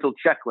got a mental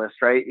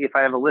checklist, right? If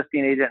I have a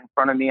listing agent in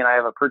front of me and I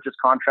have a purchase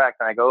contract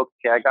and I go,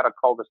 okay, I got to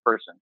call this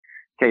person.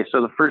 Okay, so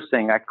the first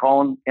thing, I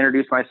call them,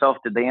 introduce myself.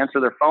 Did they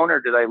answer their phone or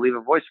did I leave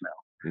a voicemail?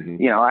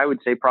 I would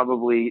say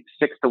probably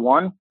 6 to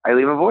 1, I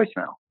leave a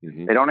voicemail.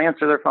 They don't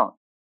answer their phone.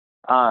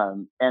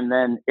 And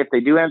then if they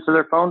do answer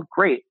their phone,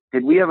 great.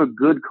 Did we have a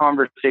good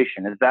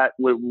conversation?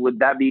 Would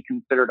that be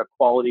considered a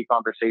quality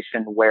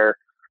conversation where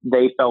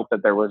they felt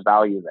that there was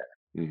value there?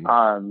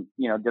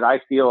 Did I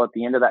feel at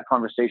the end of that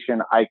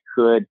conversation, I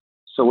could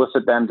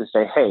solicit them to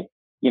say, hey,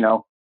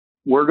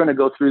 we're going to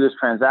go through this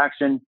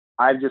transaction.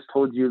 I've just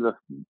told you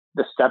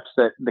the steps,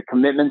 the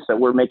commitments that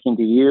we're making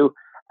to you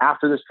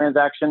after this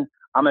transaction.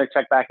 I'm going to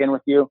check back in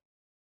with you.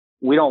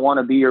 We don't want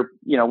to be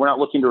we're not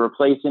looking to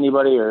replace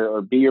anybody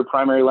or be your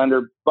primary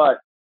lender, but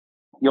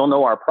you'll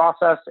know our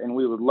process, and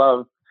we would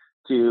love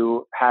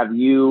to have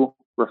you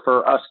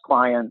refer us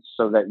clients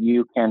so that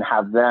you can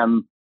have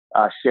them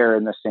share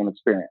in the same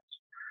experience.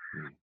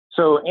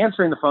 So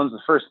answering the phone is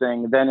the first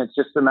thing. Then it's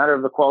just a matter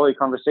of the quality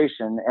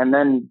conversation. And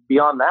then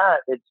beyond that,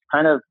 it's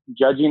kind of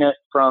judging it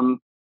from,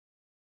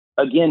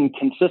 again,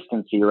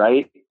 consistency,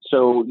 right?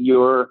 So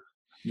you're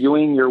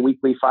doing your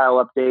weekly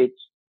file updates.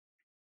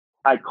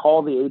 I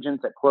call the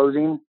agents at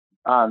closing,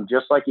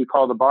 just like you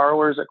call the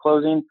borrowers at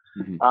closing,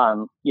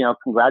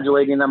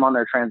 congratulating them on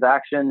their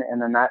transaction.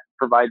 And then that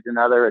provides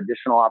another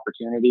additional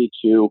opportunity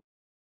to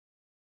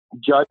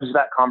judge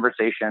that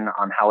conversation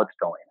on how it's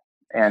going.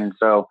 And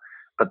so,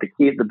 but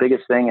the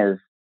biggest thing is,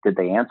 did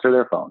they answer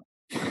their phone?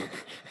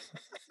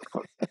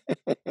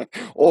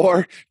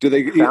 Or do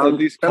they at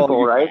least call simple,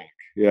 you right? back?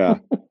 Yeah.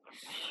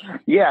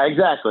 Yeah,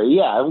 exactly.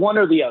 Yeah. One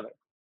or the other.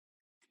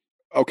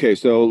 Okay,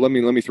 so let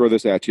me throw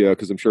this at you,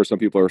 because I'm sure some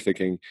people are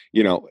thinking,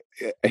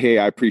 hey,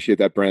 I appreciate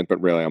that, Brent, but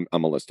really,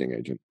 I'm a listing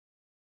agent.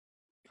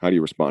 How do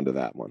you respond to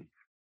that one?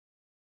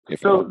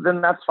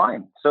 Then that's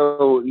fine.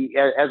 So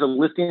as a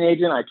listing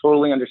agent, I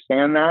totally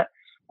understand that.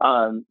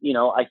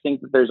 I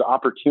think that there's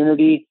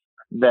opportunity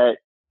that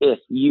if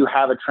you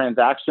have a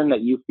transaction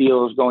that you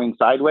feel is going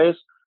sideways,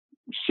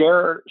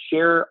 share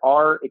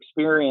our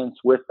experience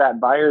with that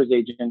buyer's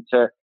agent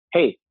to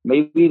hey,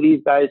 maybe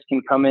these guys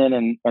can come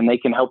in and they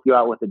can help you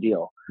out with a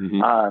deal.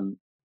 Mm-hmm.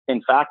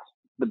 In fact,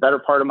 the better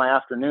part of my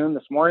afternoon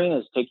this morning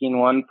is taking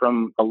one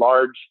from a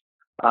large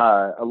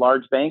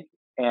bank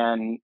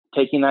and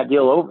taking that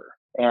deal over.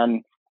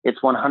 And it's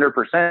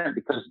 100%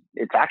 because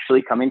it's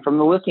actually coming from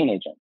the listing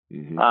agent.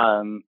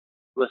 Mm-hmm.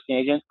 Listing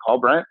agent, call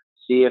Brent,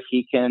 see if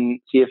him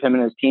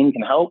and his team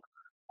can help.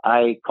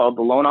 I called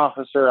the loan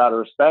officer out of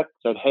respect,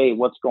 said, hey,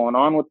 what's going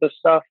on with this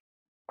stuff?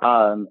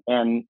 And,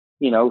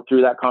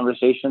 through that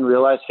conversation,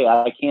 realized, hey,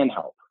 I can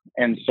help.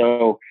 And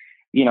so,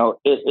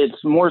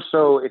 it's more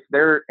so if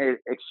they're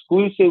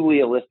exclusively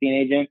a listing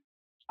agent,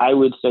 I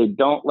would say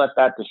don't let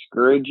that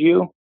discourage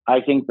you.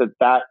 I think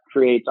that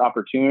creates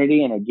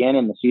opportunity. And again,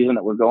 in the season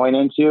that we're going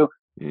into,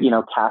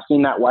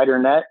 casting that wider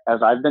net,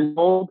 as I've been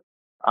told,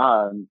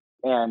 and,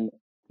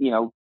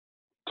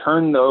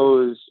 turn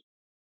those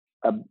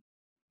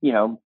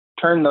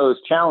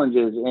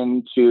challenges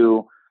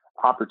into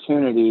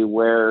opportunity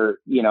where,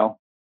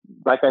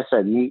 like I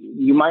said,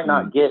 you might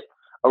not get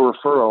a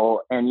referral,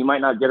 and you might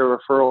not get a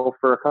referral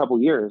for a couple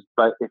of years,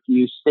 but if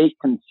you stay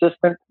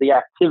consistent to the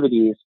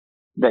activities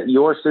that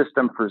your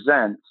system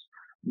presents,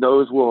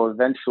 those will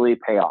eventually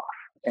pay off.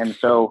 And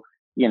so,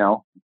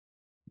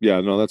 yeah,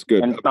 no, that's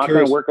good. And it's not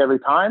going to work every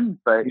time,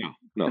 but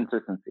no.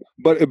 Consistency.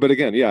 But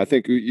again, yeah, I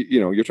think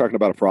you're talking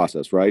about a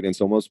process, right? And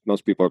so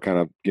most people are kind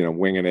of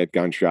winging it,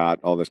 gunshot,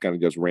 all this kind of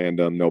just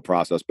random, no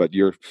process. But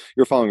you're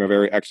following a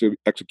very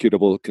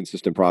executable,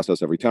 consistent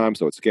process every time,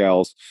 so it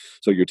scales,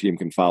 so your team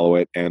can follow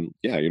it. And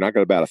yeah, you're not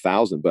going to bat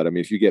 1,000, but I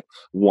mean, if you get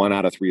 1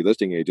 out of 3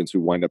 listing agents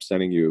who wind up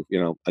sending you,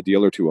 a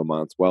deal or two a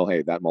month, well,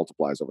 hey, that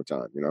multiplies over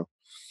time,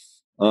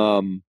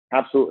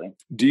 Absolutely.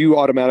 Do you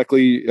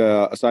automatically,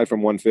 aside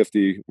from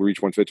 150, we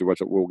reach 150, which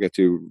we'll get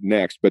to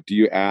next, but do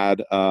you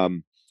add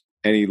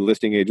any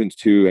listing agents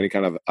to any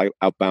kind of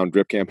outbound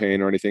drip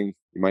campaign or anything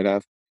you might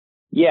have?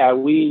 Yeah,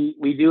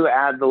 we do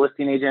add the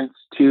listing agents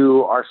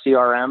to our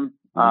CRM.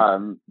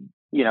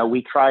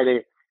 We try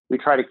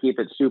to keep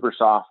it super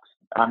soft.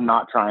 I'm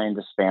not trying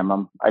to spam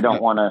them. I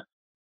don't want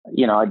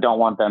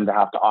them to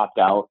have to opt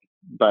out,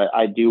 but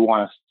I do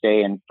want to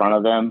stay in front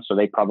of them. So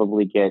they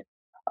probably get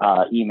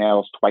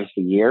emails twice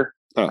a year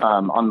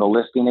on the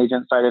listing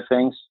agent side of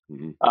things.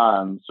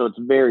 Mm-hmm. So it's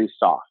very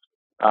soft,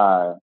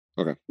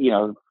 okay.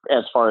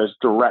 As far as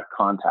direct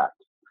contact.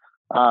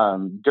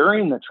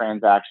 During the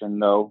transaction,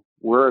 though,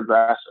 we're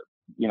aggressive.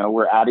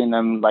 We're adding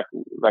them like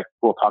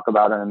we'll talk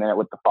about in a minute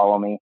with the Follow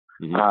Me,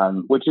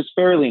 which is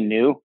fairly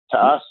new to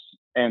us.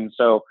 And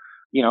so,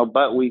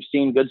 but we've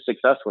seen good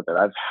success with it.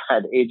 I've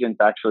had agents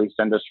actually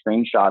send us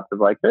screenshots of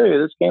like, hey,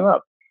 this came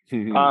up.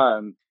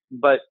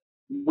 But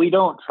we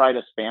don't try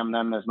to spam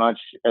them as much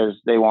as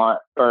they want,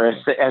 or as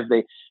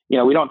they,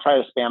 we don't try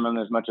to spam them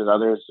as much as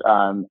others.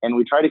 And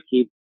we try to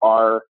keep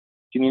our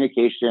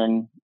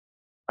communication,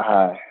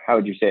 how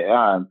would you say?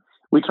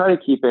 We try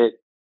to keep it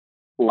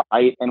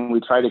light, and we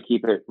try to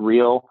keep it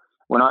real.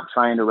 We're not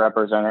trying to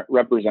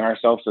represent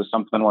ourselves as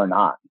something we're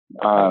not.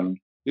 You're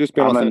just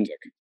being authentic.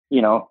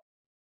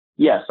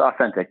 Yes,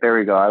 authentic. There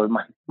we go.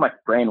 My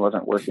brain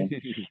wasn't working.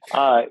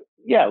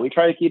 Yeah, we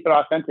try to keep it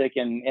authentic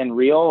and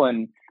real,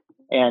 and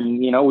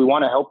we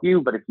want to help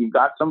you, but if you've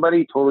got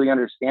somebody, totally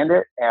understand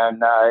it.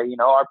 And,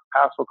 our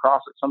paths will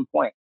cross at some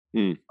point.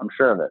 I'm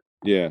sure of it.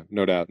 Yeah,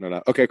 no doubt.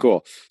 Okay,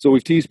 cool. So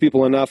we've teased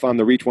people enough on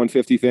the Reach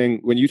 150 thing.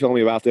 When you told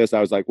me about this, I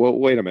was like, well,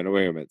 wait a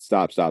minute.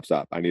 Stop.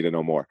 I need to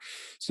know more.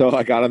 So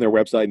I got on their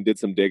website and did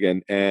some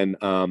digging, and,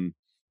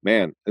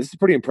 man, this is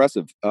pretty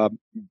impressive.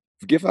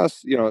 Give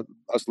us,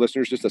 us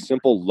listeners, just a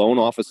simple loan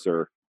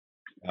officer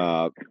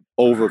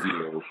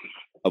overview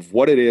of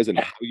what it is and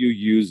how you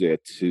use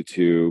it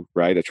to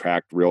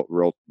attract real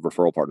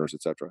referral partners,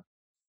 etc.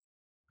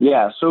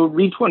 Yeah. So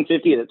Reach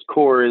 150 at its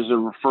core is a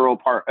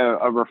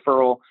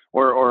referral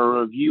or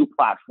a review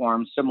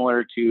platform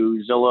similar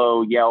to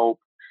Zillow, Yelp,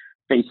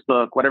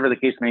 Facebook, whatever the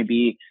case may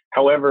be.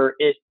 However,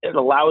 it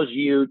allows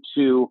you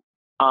to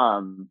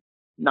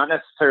not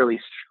necessarily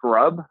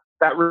scrub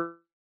that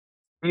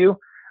review,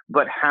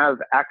 but have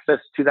access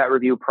to that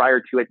review prior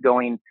to it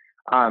going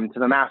to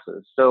the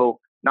masses. So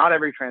not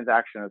every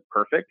transaction is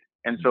perfect.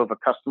 And so if a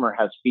customer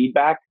has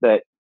feedback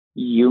that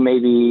you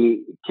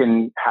maybe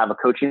can have a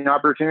coaching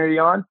opportunity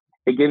on,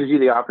 it gives you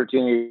the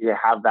opportunity to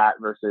have that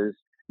versus,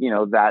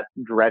 that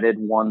dreaded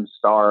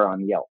 1-star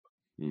on Yelp.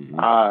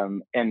 Mm-hmm.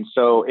 And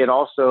so it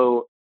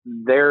also,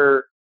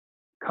 their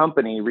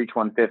company, Reach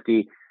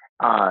 150,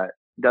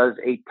 does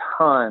a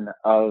ton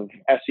of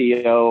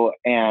SEO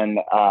and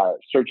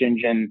search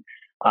engine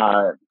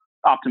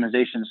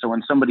optimization. So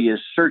when somebody is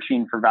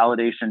searching for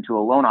validation to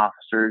a loan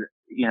officer,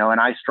 and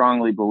I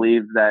strongly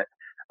believe that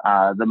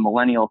the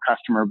millennial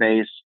customer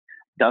base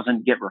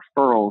doesn't get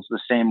referrals the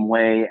same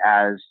way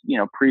as,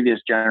 previous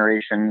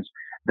generations,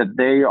 that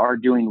they are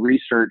doing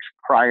research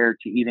prior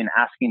to even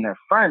asking their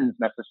friends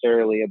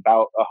necessarily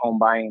about a home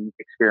buying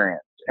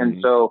experience. And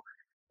so,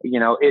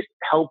 it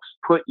helps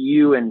put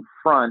you in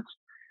front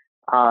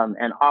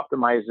and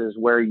optimizes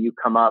where you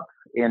come up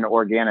in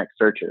organic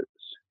searches.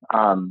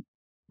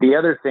 The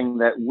other thing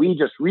that we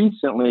just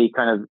recently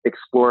kind of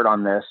explored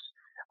on this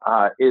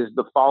is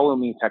the Follow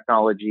Me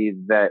technology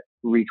that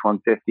Reach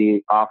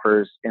 150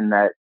 offers, in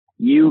that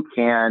you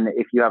can,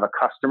 if you have a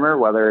customer,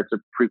 whether it's a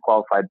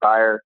pre-qualified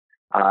buyer,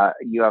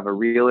 you have a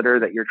realtor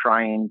that you're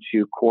trying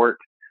to court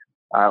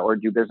or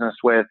do business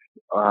with,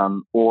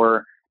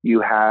 or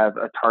you have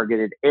a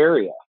targeted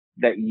area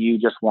that you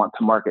just want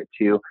to market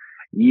to,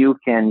 you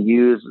can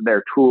use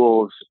their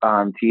tools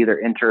to either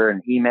enter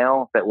an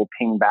email that will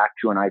ping back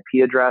to an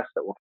IP address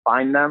that will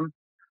find them,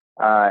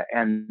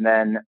 and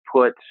then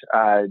put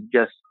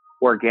just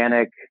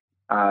organic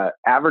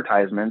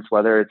advertisements,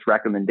 whether it's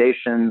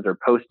recommendations or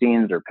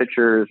postings or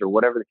pictures or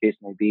whatever the case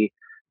may be,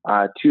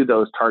 to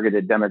those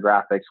targeted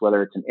demographics,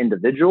 whether it's an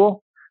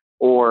individual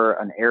or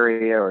an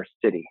area or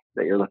city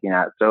that you're looking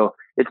at. So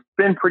it's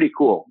been pretty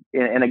cool.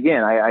 And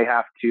again, I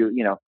have to,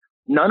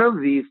 none of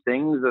these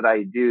things that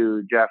I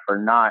do, Jeff, are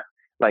not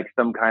like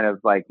some kind of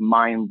like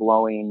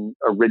mind-blowing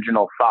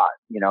original thought.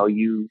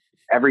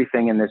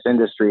 Everything in this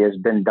industry has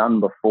been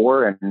done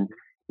before, and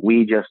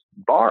we just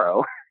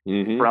borrow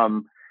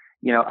from,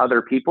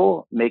 other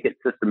people, make it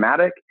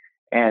systematic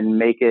and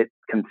make it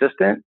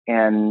consistent,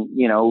 and,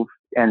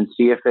 and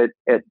see if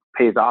it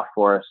pays off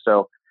for us.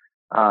 So,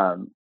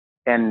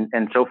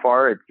 and so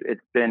far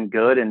it's been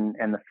good. And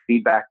the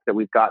feedback that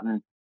we've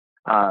gotten,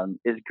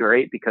 is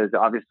great, because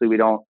obviously we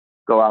don't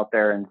go out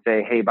there and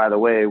say, hey, by the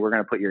way, we're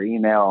going to put your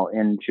email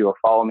into a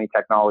Follow Me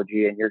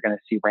technology and you're going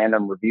to see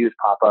random reviews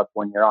pop up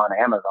when you're on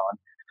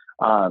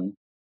Amazon.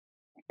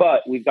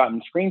 But we've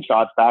gotten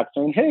screenshots back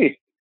saying, hey,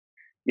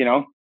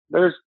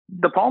 there's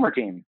the Palmer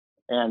team.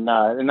 And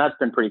that's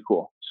been pretty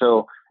cool.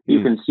 So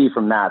you can see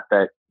from that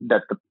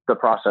the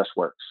process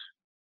works.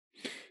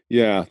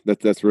 Yeah,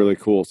 that's really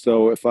cool.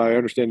 So if I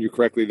understand you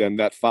correctly, then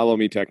that Follow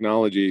Me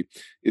technology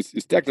is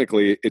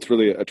technically, it's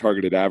really a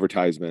targeted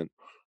advertisement.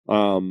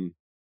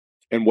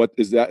 And what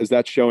is that? Is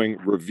that showing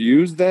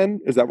reviews then?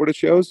 Is that what it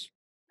shows?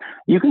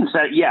 You can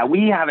set,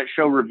 we have it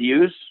show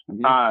reviews,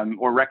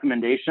 or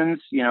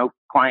recommendations,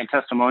 client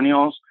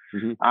testimonials.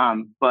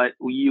 But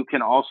you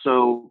can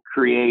also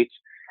create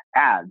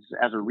ads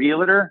as a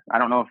realtor. I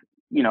don't know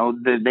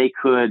if, they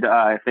could,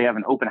 if they have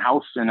an open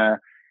house in a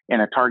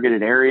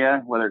targeted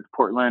area, whether it's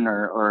Portland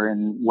or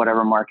in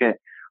whatever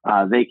market,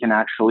 they can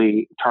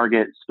actually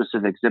target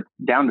specific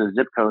down to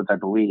zip codes, I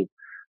believe,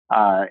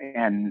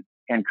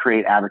 and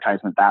create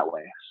advertisement that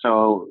way.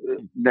 So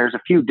there's a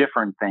few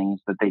different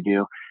things that they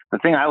do. The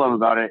thing I love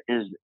about it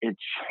is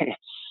it's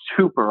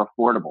super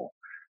affordable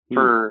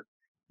for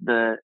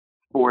the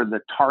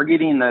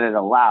targeting that it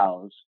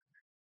allows.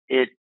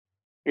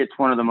 It's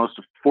one of the most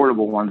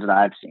affordable ones that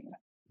I've seen.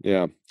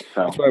 Yeah.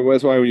 So.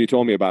 That's why when you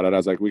told me about it, I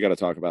was like, we got to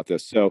talk about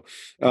this. So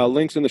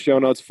links in the show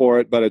notes for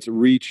it, but it's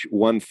Reach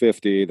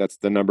 150. That's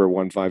the number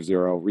 150,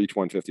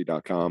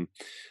 reach150.com.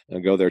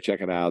 And go there,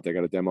 check it out. They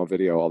got a demo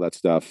video, all that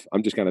stuff.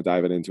 I'm just going to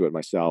dive into it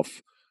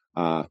myself.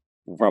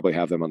 We'll probably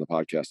have them on the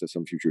podcast at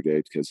some future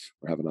date, because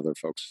we're having other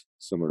folks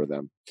similar to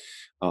them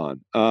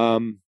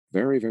on.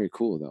 Very, very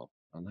cool though.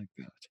 I like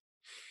that.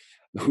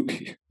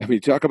 I mean,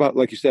 talk about,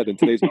 like you said, in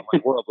today's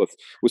online world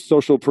with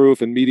social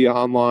proof and media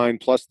online,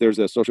 plus there's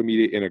a social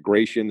media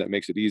integration that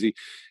makes it easy.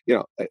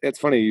 It's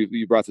funny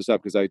you brought this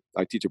up, because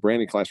I teach a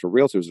branding class for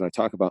realtors, and I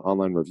talk about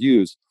online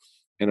reviews,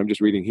 and I'm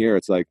just reading here.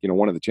 It's like,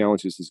 one of the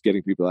challenges is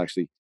getting people to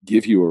actually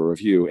give you a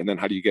review, and then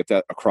how do you get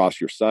that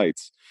across your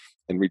sites?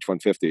 And Reach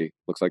 150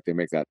 looks like they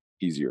make that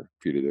easier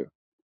for you to do.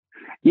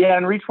 Yeah,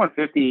 and Reach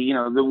 150,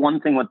 the one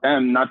thing with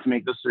them, not to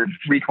make this a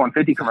Reach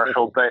 150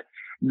 commercial, but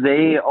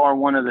they are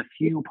one of the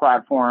few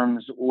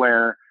platforms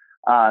where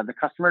the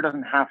customer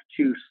doesn't have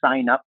to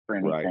sign up for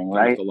anything,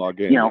 right?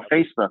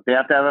 Facebook, they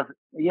have to have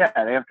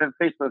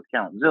a Facebook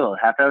account. Zillow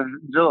have to have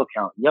a Zillow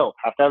account. Yelp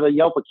have to have a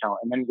Yelp account,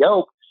 and then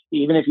Yelp,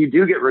 even if you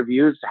do get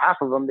reviews, half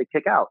of them they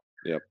kick out.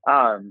 Yep.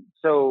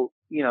 So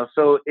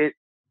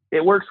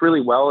it works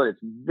really well. It's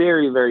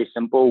very, very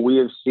simple. We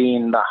have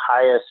seen the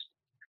highest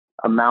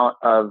amount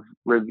of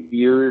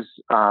reviews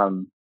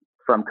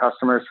from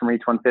customers from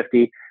Reach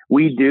 150.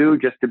 We do,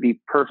 just to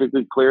be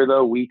perfectly clear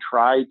though, we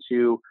try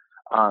to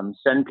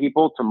send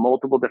people to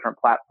multiple different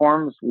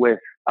platforms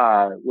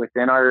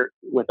within our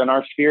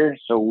sphere.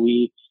 So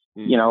we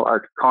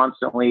are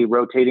constantly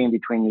rotating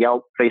between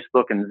Yelp,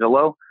 Facebook, and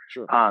Zillow.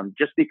 Sure.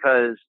 Just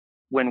because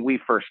when we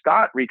first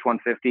got Reach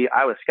 150,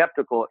 I was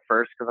skeptical at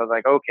first, because I was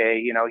like,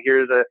 okay,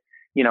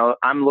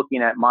 I'm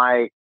looking at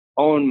my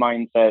own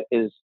mindset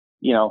is,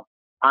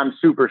 I'm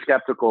super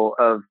skeptical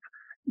of,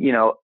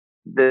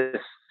 this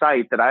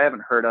site that I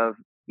haven't heard of,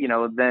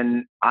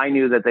 then I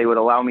knew that they would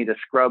allow me to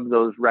scrub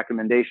those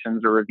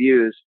recommendations or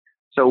reviews.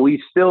 So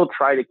we still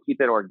try to keep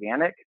it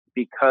organic,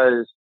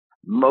 because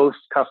most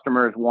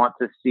customers want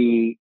to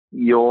see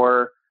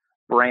your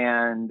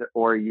brand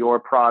or your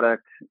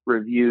product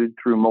reviewed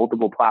through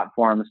multiple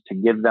platforms to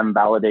give them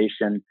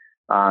validation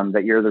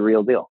that you're the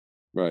real deal.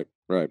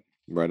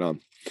 Right on.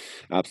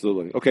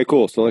 Absolutely. Okay,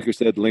 cool. So like you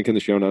said, link in the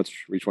show notes,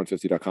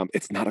 reach150.com.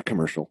 It's not a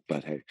commercial,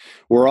 but hey,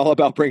 we're all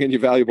about bringing you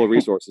valuable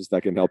resources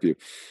that can help you.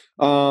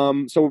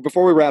 So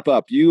before we wrap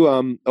up, you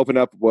open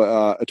up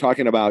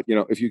talking about,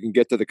 if you can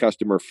get to the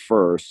customer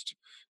first,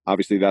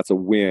 obviously that's a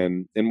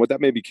win. And what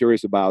that made me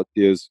curious about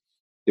is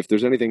if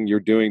there's anything you're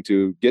doing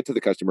to get to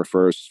the customer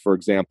first. For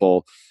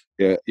example,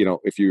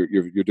 if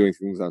you're doing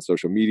things on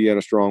social media in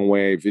a strong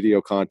way,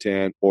 video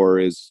content, or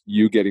is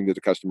you getting to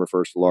the customer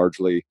first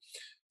largely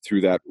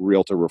through that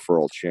realtor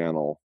referral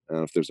channel?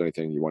 If there's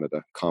anything you wanted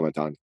to comment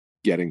on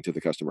getting to the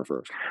customer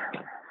first.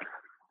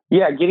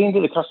 Yeah, getting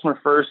to the customer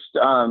first.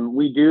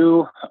 We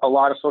do a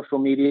lot of social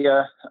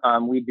media.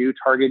 We do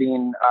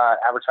targeting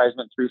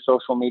advertisement through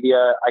social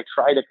media. I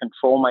try to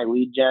control my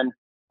lead gen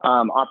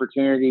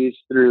opportunities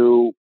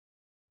through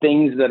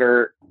things that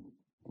are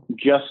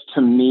just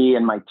to me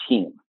and my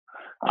team.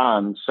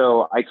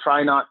 So I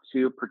try not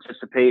to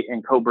participate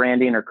in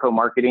co-branding or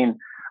co-marketing.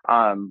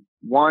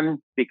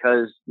 One,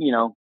 because,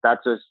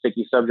 that's a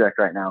sticky subject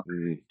right now.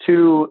 Mm-hmm.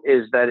 Two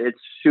is that it's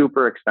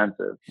super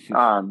expensive.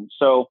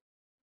 So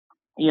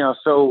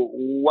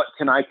what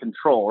can I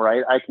control,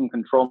 right? I can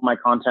control my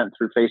content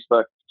through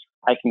Facebook.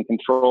 I can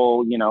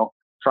control,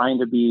 trying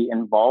to be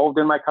involved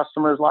in my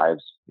customers'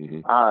 lives,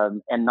 mm-hmm.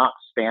 And not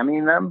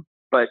spamming them,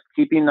 but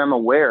keeping them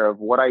aware of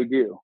what I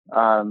do.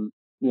 And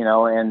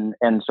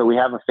so we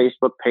have a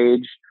Facebook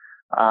page,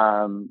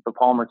 the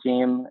Palmer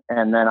team,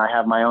 and then I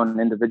have my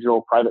own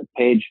individual private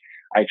page.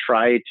 I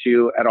try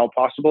to, at all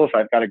possible, if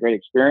I've got a great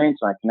experience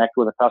and I connect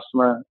with a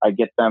customer, I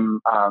get them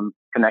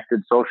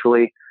connected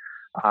socially.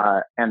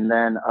 And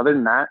then other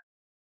than that,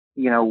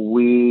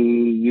 we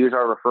use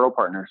our referral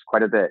partners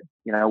quite a bit.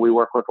 We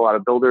work with a lot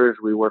of builders.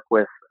 We work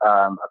with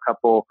a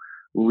couple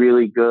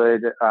really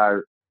good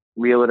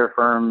realtor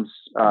firms,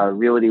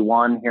 Realty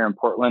One here in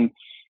Portland,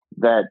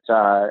 that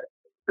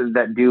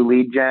do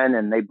lead gen,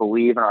 and they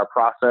believe in our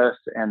process,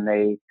 and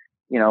they,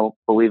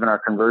 believe in our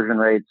conversion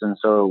rates. And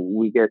so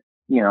we get,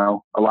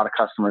 a lot of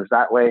customers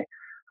that way.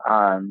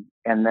 And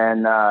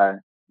then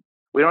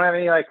we don't have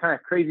any kind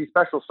of crazy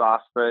special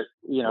sauce, but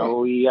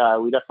we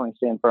definitely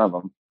stay in front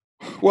of them.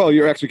 Well,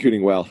 you're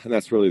executing well, and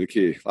that's really the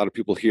key. A lot of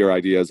people hear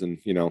ideas and,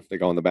 they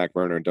go on the back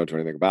burner and don't do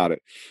anything about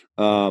it.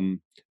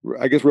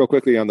 I guess real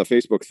quickly on the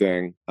Facebook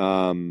thing,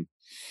 I'm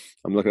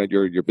looking at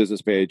your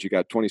business page. You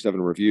got 27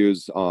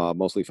 reviews,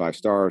 mostly 5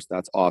 stars.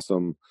 That's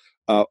awesome.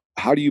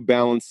 How do you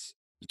balance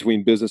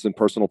between business and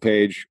personal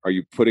page? Are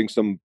you putting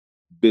some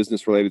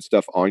business related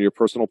stuff on your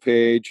personal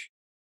page?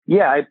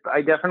 Yeah,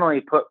 I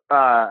definitely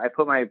I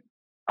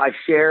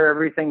share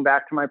everything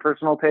back to my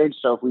personal page.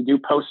 So if we do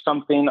post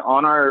something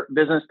on our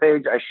business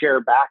page, I share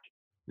back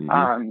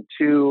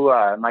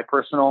to my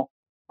personal.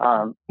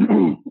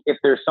 If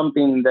there's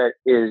something that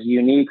is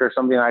unique or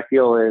something I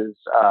feel is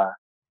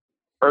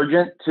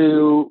urgent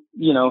to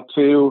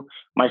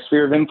my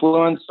sphere of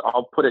influence,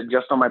 I'll put it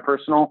just on my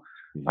personal.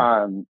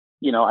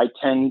 I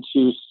tend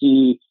to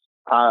see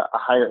a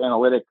higher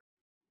analytic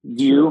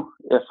view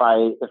if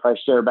I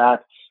share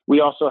back.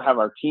 We also have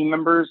our team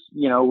members,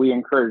 we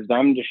encourage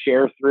them to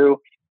share through,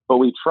 but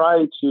we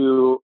try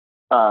to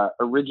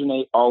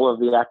originate all of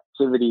the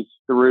activity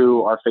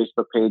through our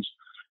Facebook page.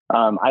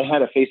 I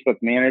had a Facebook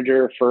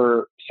manager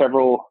for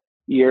several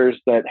years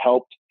that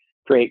helped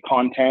create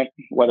content,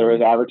 whether it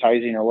was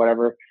advertising or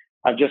whatever.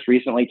 I've just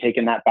recently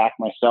taken that back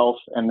myself.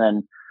 And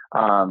then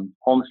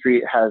Home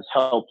Street has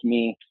helped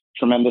me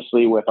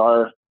tremendously with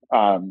our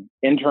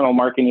internal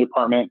marketing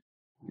department.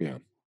 Yeah.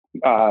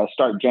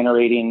 Start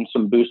generating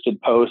some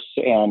boosted posts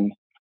and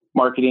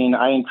marketing.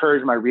 I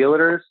encourage my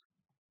realtors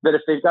that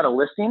if they've got a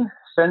listing,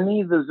 send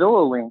me the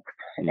Zillow link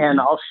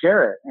and I'll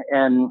share it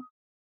and,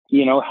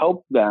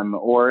 help them.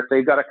 Or if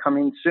they've got it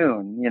coming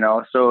soon,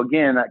 so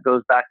again, that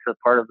goes back to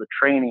part of the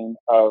training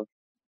of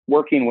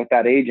working with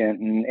that agent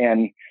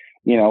and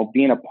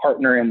being a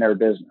partner in their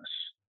business.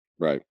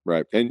 Right.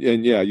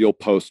 And yeah, you'll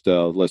post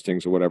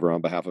listings or whatever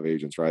on behalf of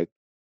agents, right?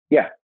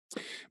 Yeah.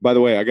 By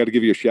the way, I got to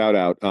give you a shout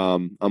out.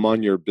 I'm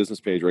on your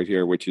business page right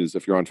here, which is,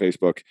 if you're on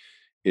Facebook,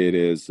 it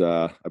is,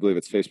 I believe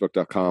it's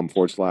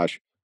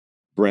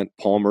facebook.com/Brent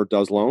Palmer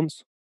Does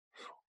Loans,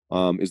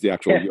 is the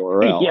actual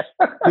URL. Yeah.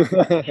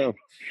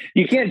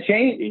 You can't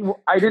change.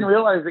 I didn't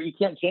realize that you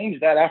can't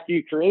change that after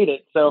you create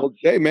it. So, well,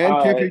 hey man,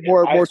 can't be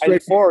more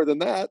straightforward than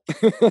that.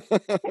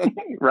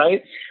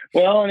 Right.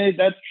 Well, and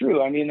that's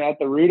true. I mean, at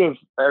the root of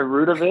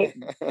it,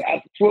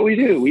 that's what we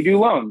do. We do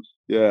loans.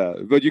 Yeah,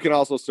 but you can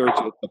also search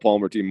it, the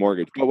Palmer Team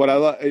Mortgage. But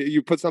what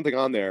you put something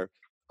on there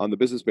on the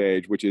business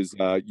page, which is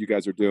you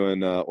guys are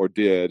doing or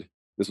did.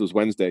 This was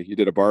Wednesday. You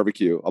did a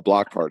barbecue, a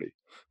block party,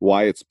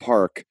 Wyatt's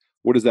Park.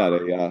 What is that?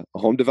 A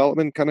home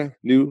development kind of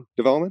new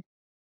development?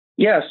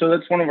 Yeah, so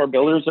that's one of our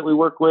builders that we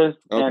work with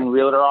and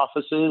realtor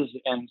offices.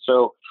 And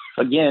so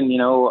again,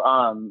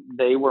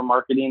 they were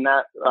marketing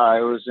that.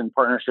 It was in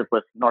partnership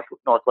with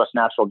Northwest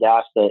Natural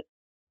Gas that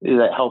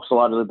helps a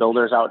lot of the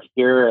builders out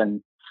here.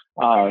 And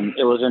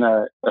it was in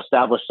a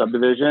established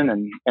subdivision.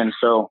 And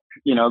so,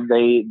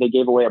 they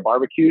gave away a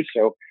barbecue.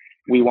 So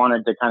we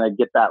wanted to kind of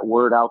get that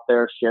word out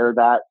there, share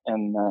that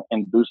and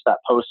boost that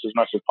post as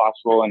much as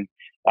possible. And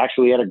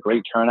actually had a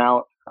great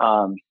turnout.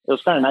 It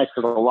was kind of nice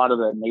because a lot of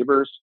the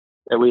neighbors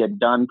that we had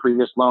done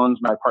previous loans,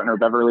 my partner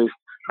Beverly,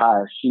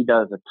 she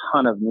does a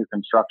ton of new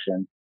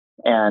construction.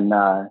 And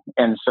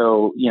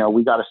so,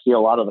 we got to see a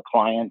lot of the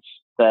clients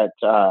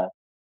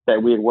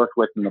that we had worked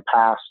with in the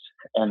past.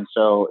 And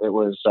so it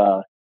was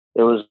a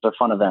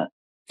fun event.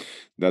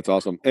 That's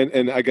awesome.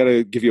 And I got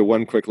to give you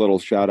one quick little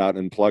shout out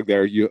and plug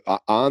there. You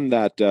on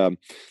that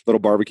little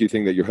barbecue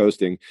thing that you're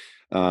hosting.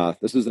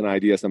 This is an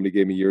idea somebody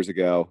gave me years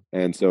ago.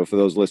 And so for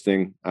those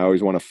listening, I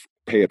always want to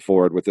pay it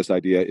forward with this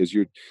idea is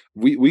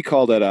we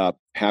called it a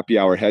happy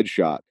hour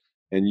headshot,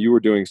 and you were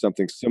doing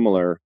something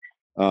similar.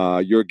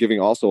 You're giving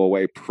also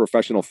away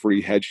professional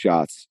free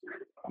headshots,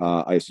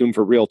 I assume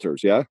for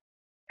realtors. Yeah.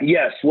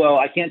 Yes. Well,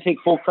 I can't take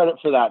full credit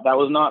for that. That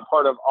was not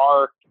part of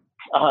our,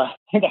 that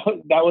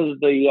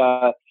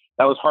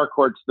was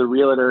Harcourt's, the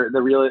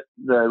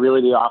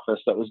realty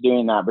office that was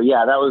doing that. But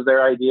yeah, that was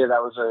their idea.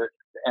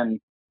 And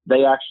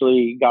they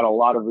actually got a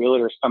lot of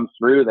realtors come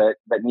through that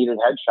needed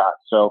headshots.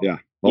 So yeah,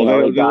 well,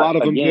 a lot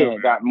of them do.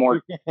 It got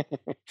more,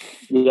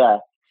 yeah,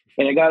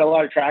 and it got a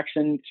lot of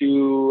traction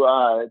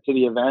to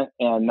the event,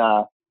 and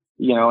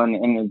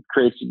and it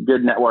creates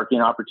good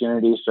networking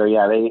opportunities. So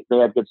yeah, they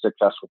had good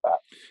success with that.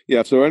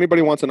 Yeah. So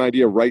anybody wants an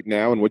idea right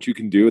now and what you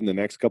can do in the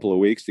next couple of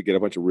weeks to get a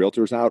bunch of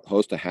realtors out,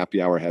 host a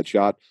happy hour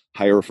headshot,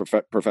 hire a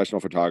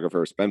professional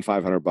photographer, spend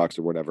 $500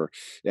 or whatever.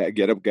 Yeah,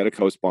 get a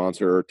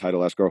co-sponsor,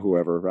 title escrow,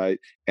 whoever, right?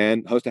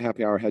 And host a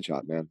happy hour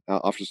headshot, man.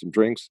 Offer some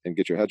drinks and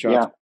get your headshots.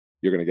 Yeah.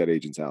 You're going to get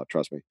agents out.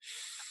 Trust me.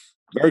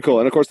 Very cool.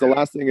 And of course, the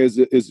last thing is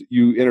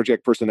you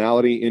interject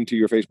personality into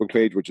your Facebook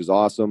page, which is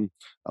awesome.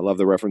 I love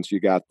the reference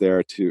you got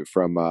there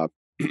from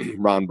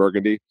Ron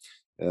Burgundy.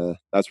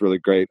 That's really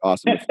great.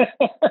 Awesome.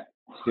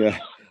 Yeah.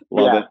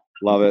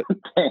 Love it.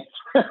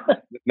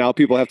 Now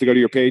people have to go to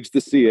your page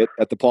to see it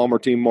at the Palmer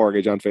Team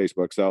Mortgage on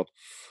Facebook. So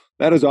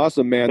that is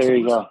awesome, man. There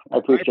you go. I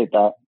appreciate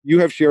that.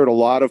 You have shared a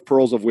lot of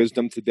pearls of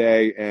wisdom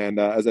today. And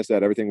as I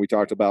said, everything we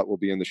talked about will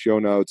be in the show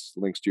notes,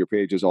 links to your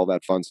pages, all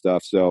that fun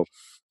stuff. So,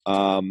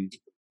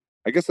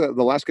 I guess the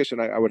last question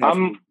I would have.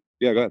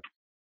 Yeah, go ahead.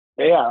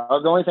 Yeah,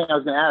 the only thing I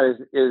was going to add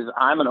is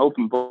I'm an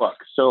open book.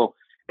 So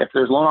if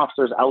there's loan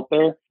officers out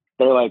there,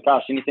 they're like,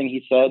 gosh, anything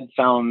he said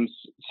sounds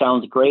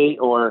great,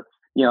 or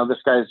this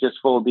guy's just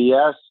full of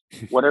BS.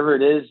 Whatever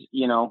it is,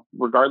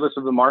 regardless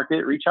of the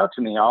market, reach out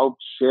to me. I'll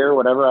share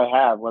whatever I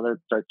have, whether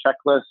it's our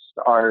checklist,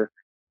 our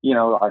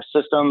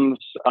systems.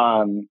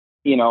 I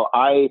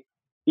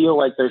feel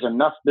like there's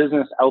enough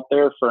business out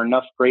there for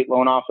enough great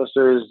loan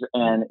officers,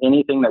 and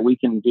anything that we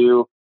can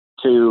do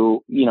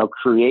to,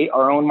 create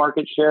our own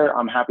market share,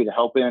 I'm happy to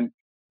help in.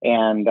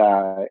 And,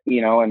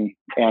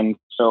 and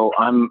so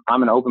I'm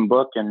an open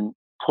book and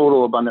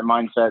total abundant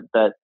mindset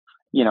that,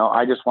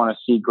 I just want to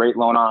see great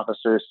loan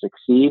officers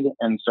succeed.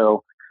 And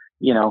so,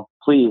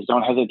 please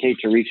don't hesitate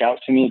to reach out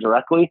to me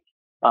directly.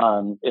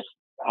 If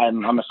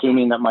I'm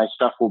assuming that my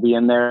stuff will be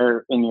in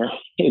there in your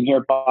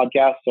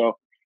podcast. So,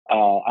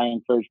 I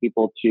encourage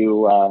people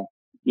to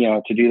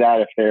do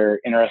that if they're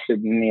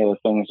interested in any of the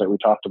things that we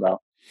talked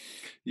about.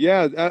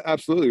 Yeah,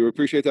 absolutely. We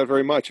appreciate that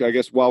very much. I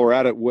guess while we're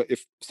at it,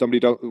 if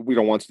somebody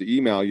wants to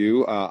email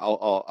you,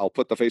 I'll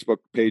put the Facebook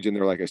page in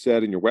there, like I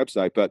said, and your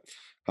website. But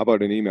how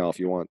about an email if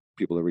you want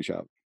people to reach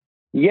out?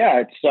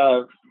 Yeah, it's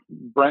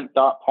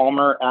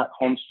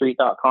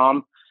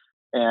brent.palmer@homestreet.com.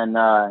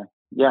 And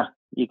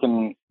you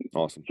can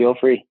feel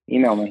free,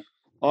 email me.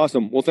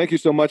 Awesome. Well, thank you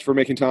so much for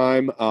making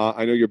time.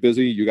 I know you're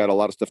busy. You got a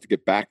lot of stuff to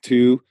get back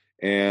to,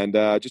 and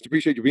just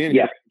appreciate you being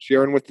here,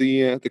 sharing with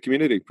the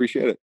community.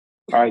 Appreciate it.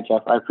 All right,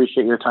 Jeff. I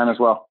appreciate your time as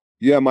well.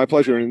 Yeah, my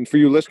pleasure. And for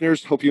you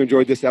listeners, hope you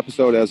enjoyed this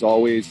episode. As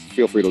always,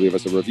 feel free to leave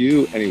us a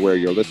review anywhere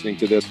you're listening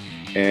to this.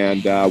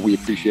 And we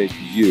appreciate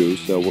you.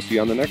 So we'll see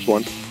you on the next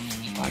one.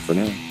 Bye for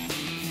now.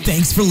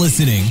 Thanks for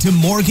listening to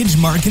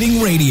Mortgage Marketing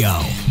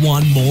Radio.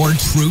 Want more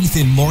truth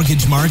in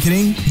mortgage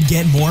marketing?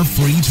 Get more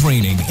free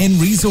training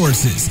and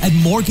resources at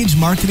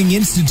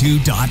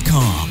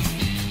mortgagemarketinginstitute.com.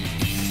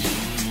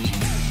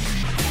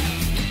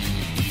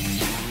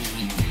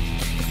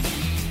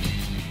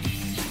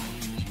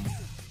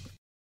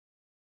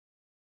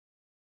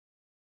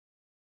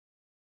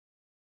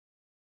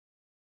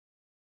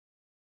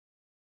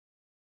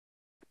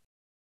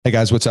 Hey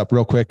guys, what's up?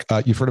 Real quick,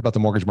 you've heard about the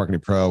Mortgage Marketing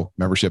Pro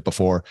membership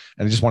before,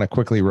 and I just want to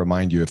quickly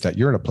remind you, if that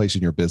you're in a place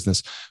in your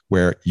business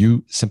where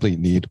you simply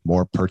need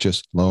more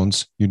purchase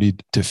loans, you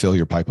need to fill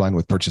your pipeline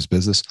with purchase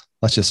business.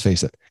 Let's just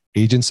face it,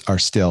 agents are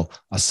still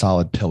a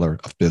solid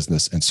pillar of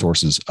business and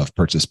sources of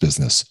purchase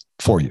business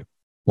for you.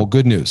 Well,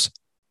 good news.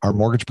 Our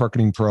Mortgage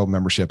Marketing Pro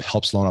membership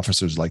helps loan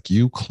officers like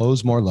you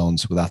close more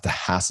loans without the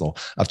hassle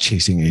of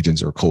chasing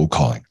agents or cold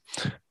calling.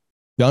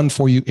 Done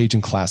for you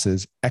agent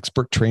classes,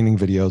 expert training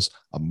videos,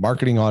 a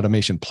marketing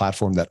automation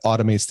platform that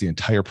automates the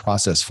entire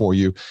process for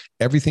you,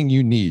 everything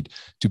you need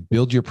to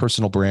build your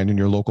personal brand in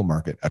your local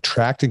market,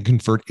 attract and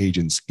convert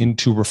agents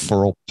into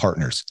referral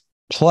partners,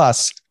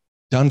 plus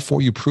done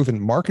for you proven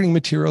marketing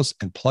materials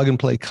and plug and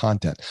play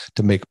content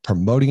to make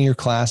promoting your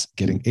class,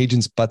 getting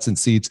agents butts and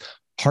seats,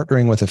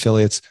 partnering with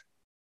affiliates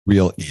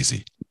real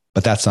easy.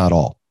 But that's not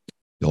all.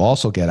 You'll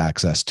also get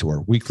access to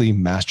our weekly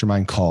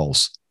mastermind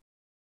calls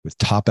with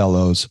top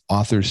LOs,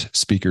 authors,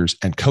 speakers,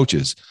 and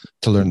coaches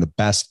to learn the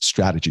best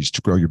strategies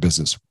to grow your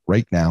business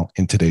right now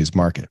in today's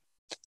market.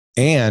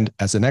 And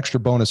as an extra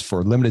bonus for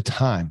a limited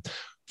time,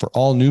 For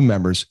all new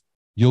members,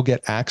 you'll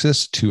get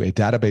access to a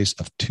database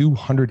of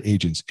 200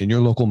 agents in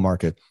your local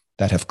market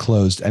that have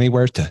closed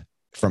anywhere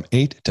from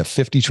 8 to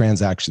 50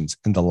 transactions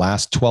in the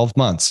last 12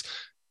 months.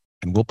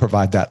 And we'll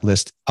provide that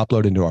list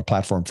uploaded into our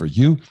platform for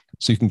you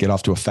so you can get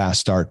off to a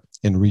fast start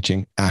in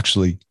reaching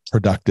actually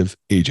productive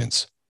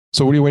agents.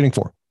 So what are you waiting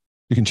for?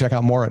 You can check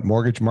out more at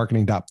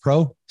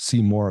mortgagemarketing.pro,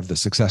 see more of the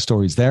success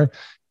stories there.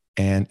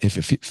 And if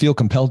you feel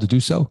compelled to do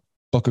so,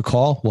 book a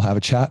call. We'll have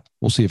a chat.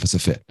 We'll see if it's a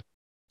fit.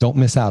 Don't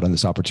miss out on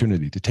this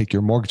opportunity to take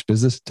your mortgage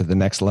business to the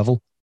next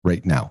level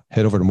right now.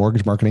 Head over to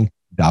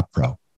mortgagemarketing.pro.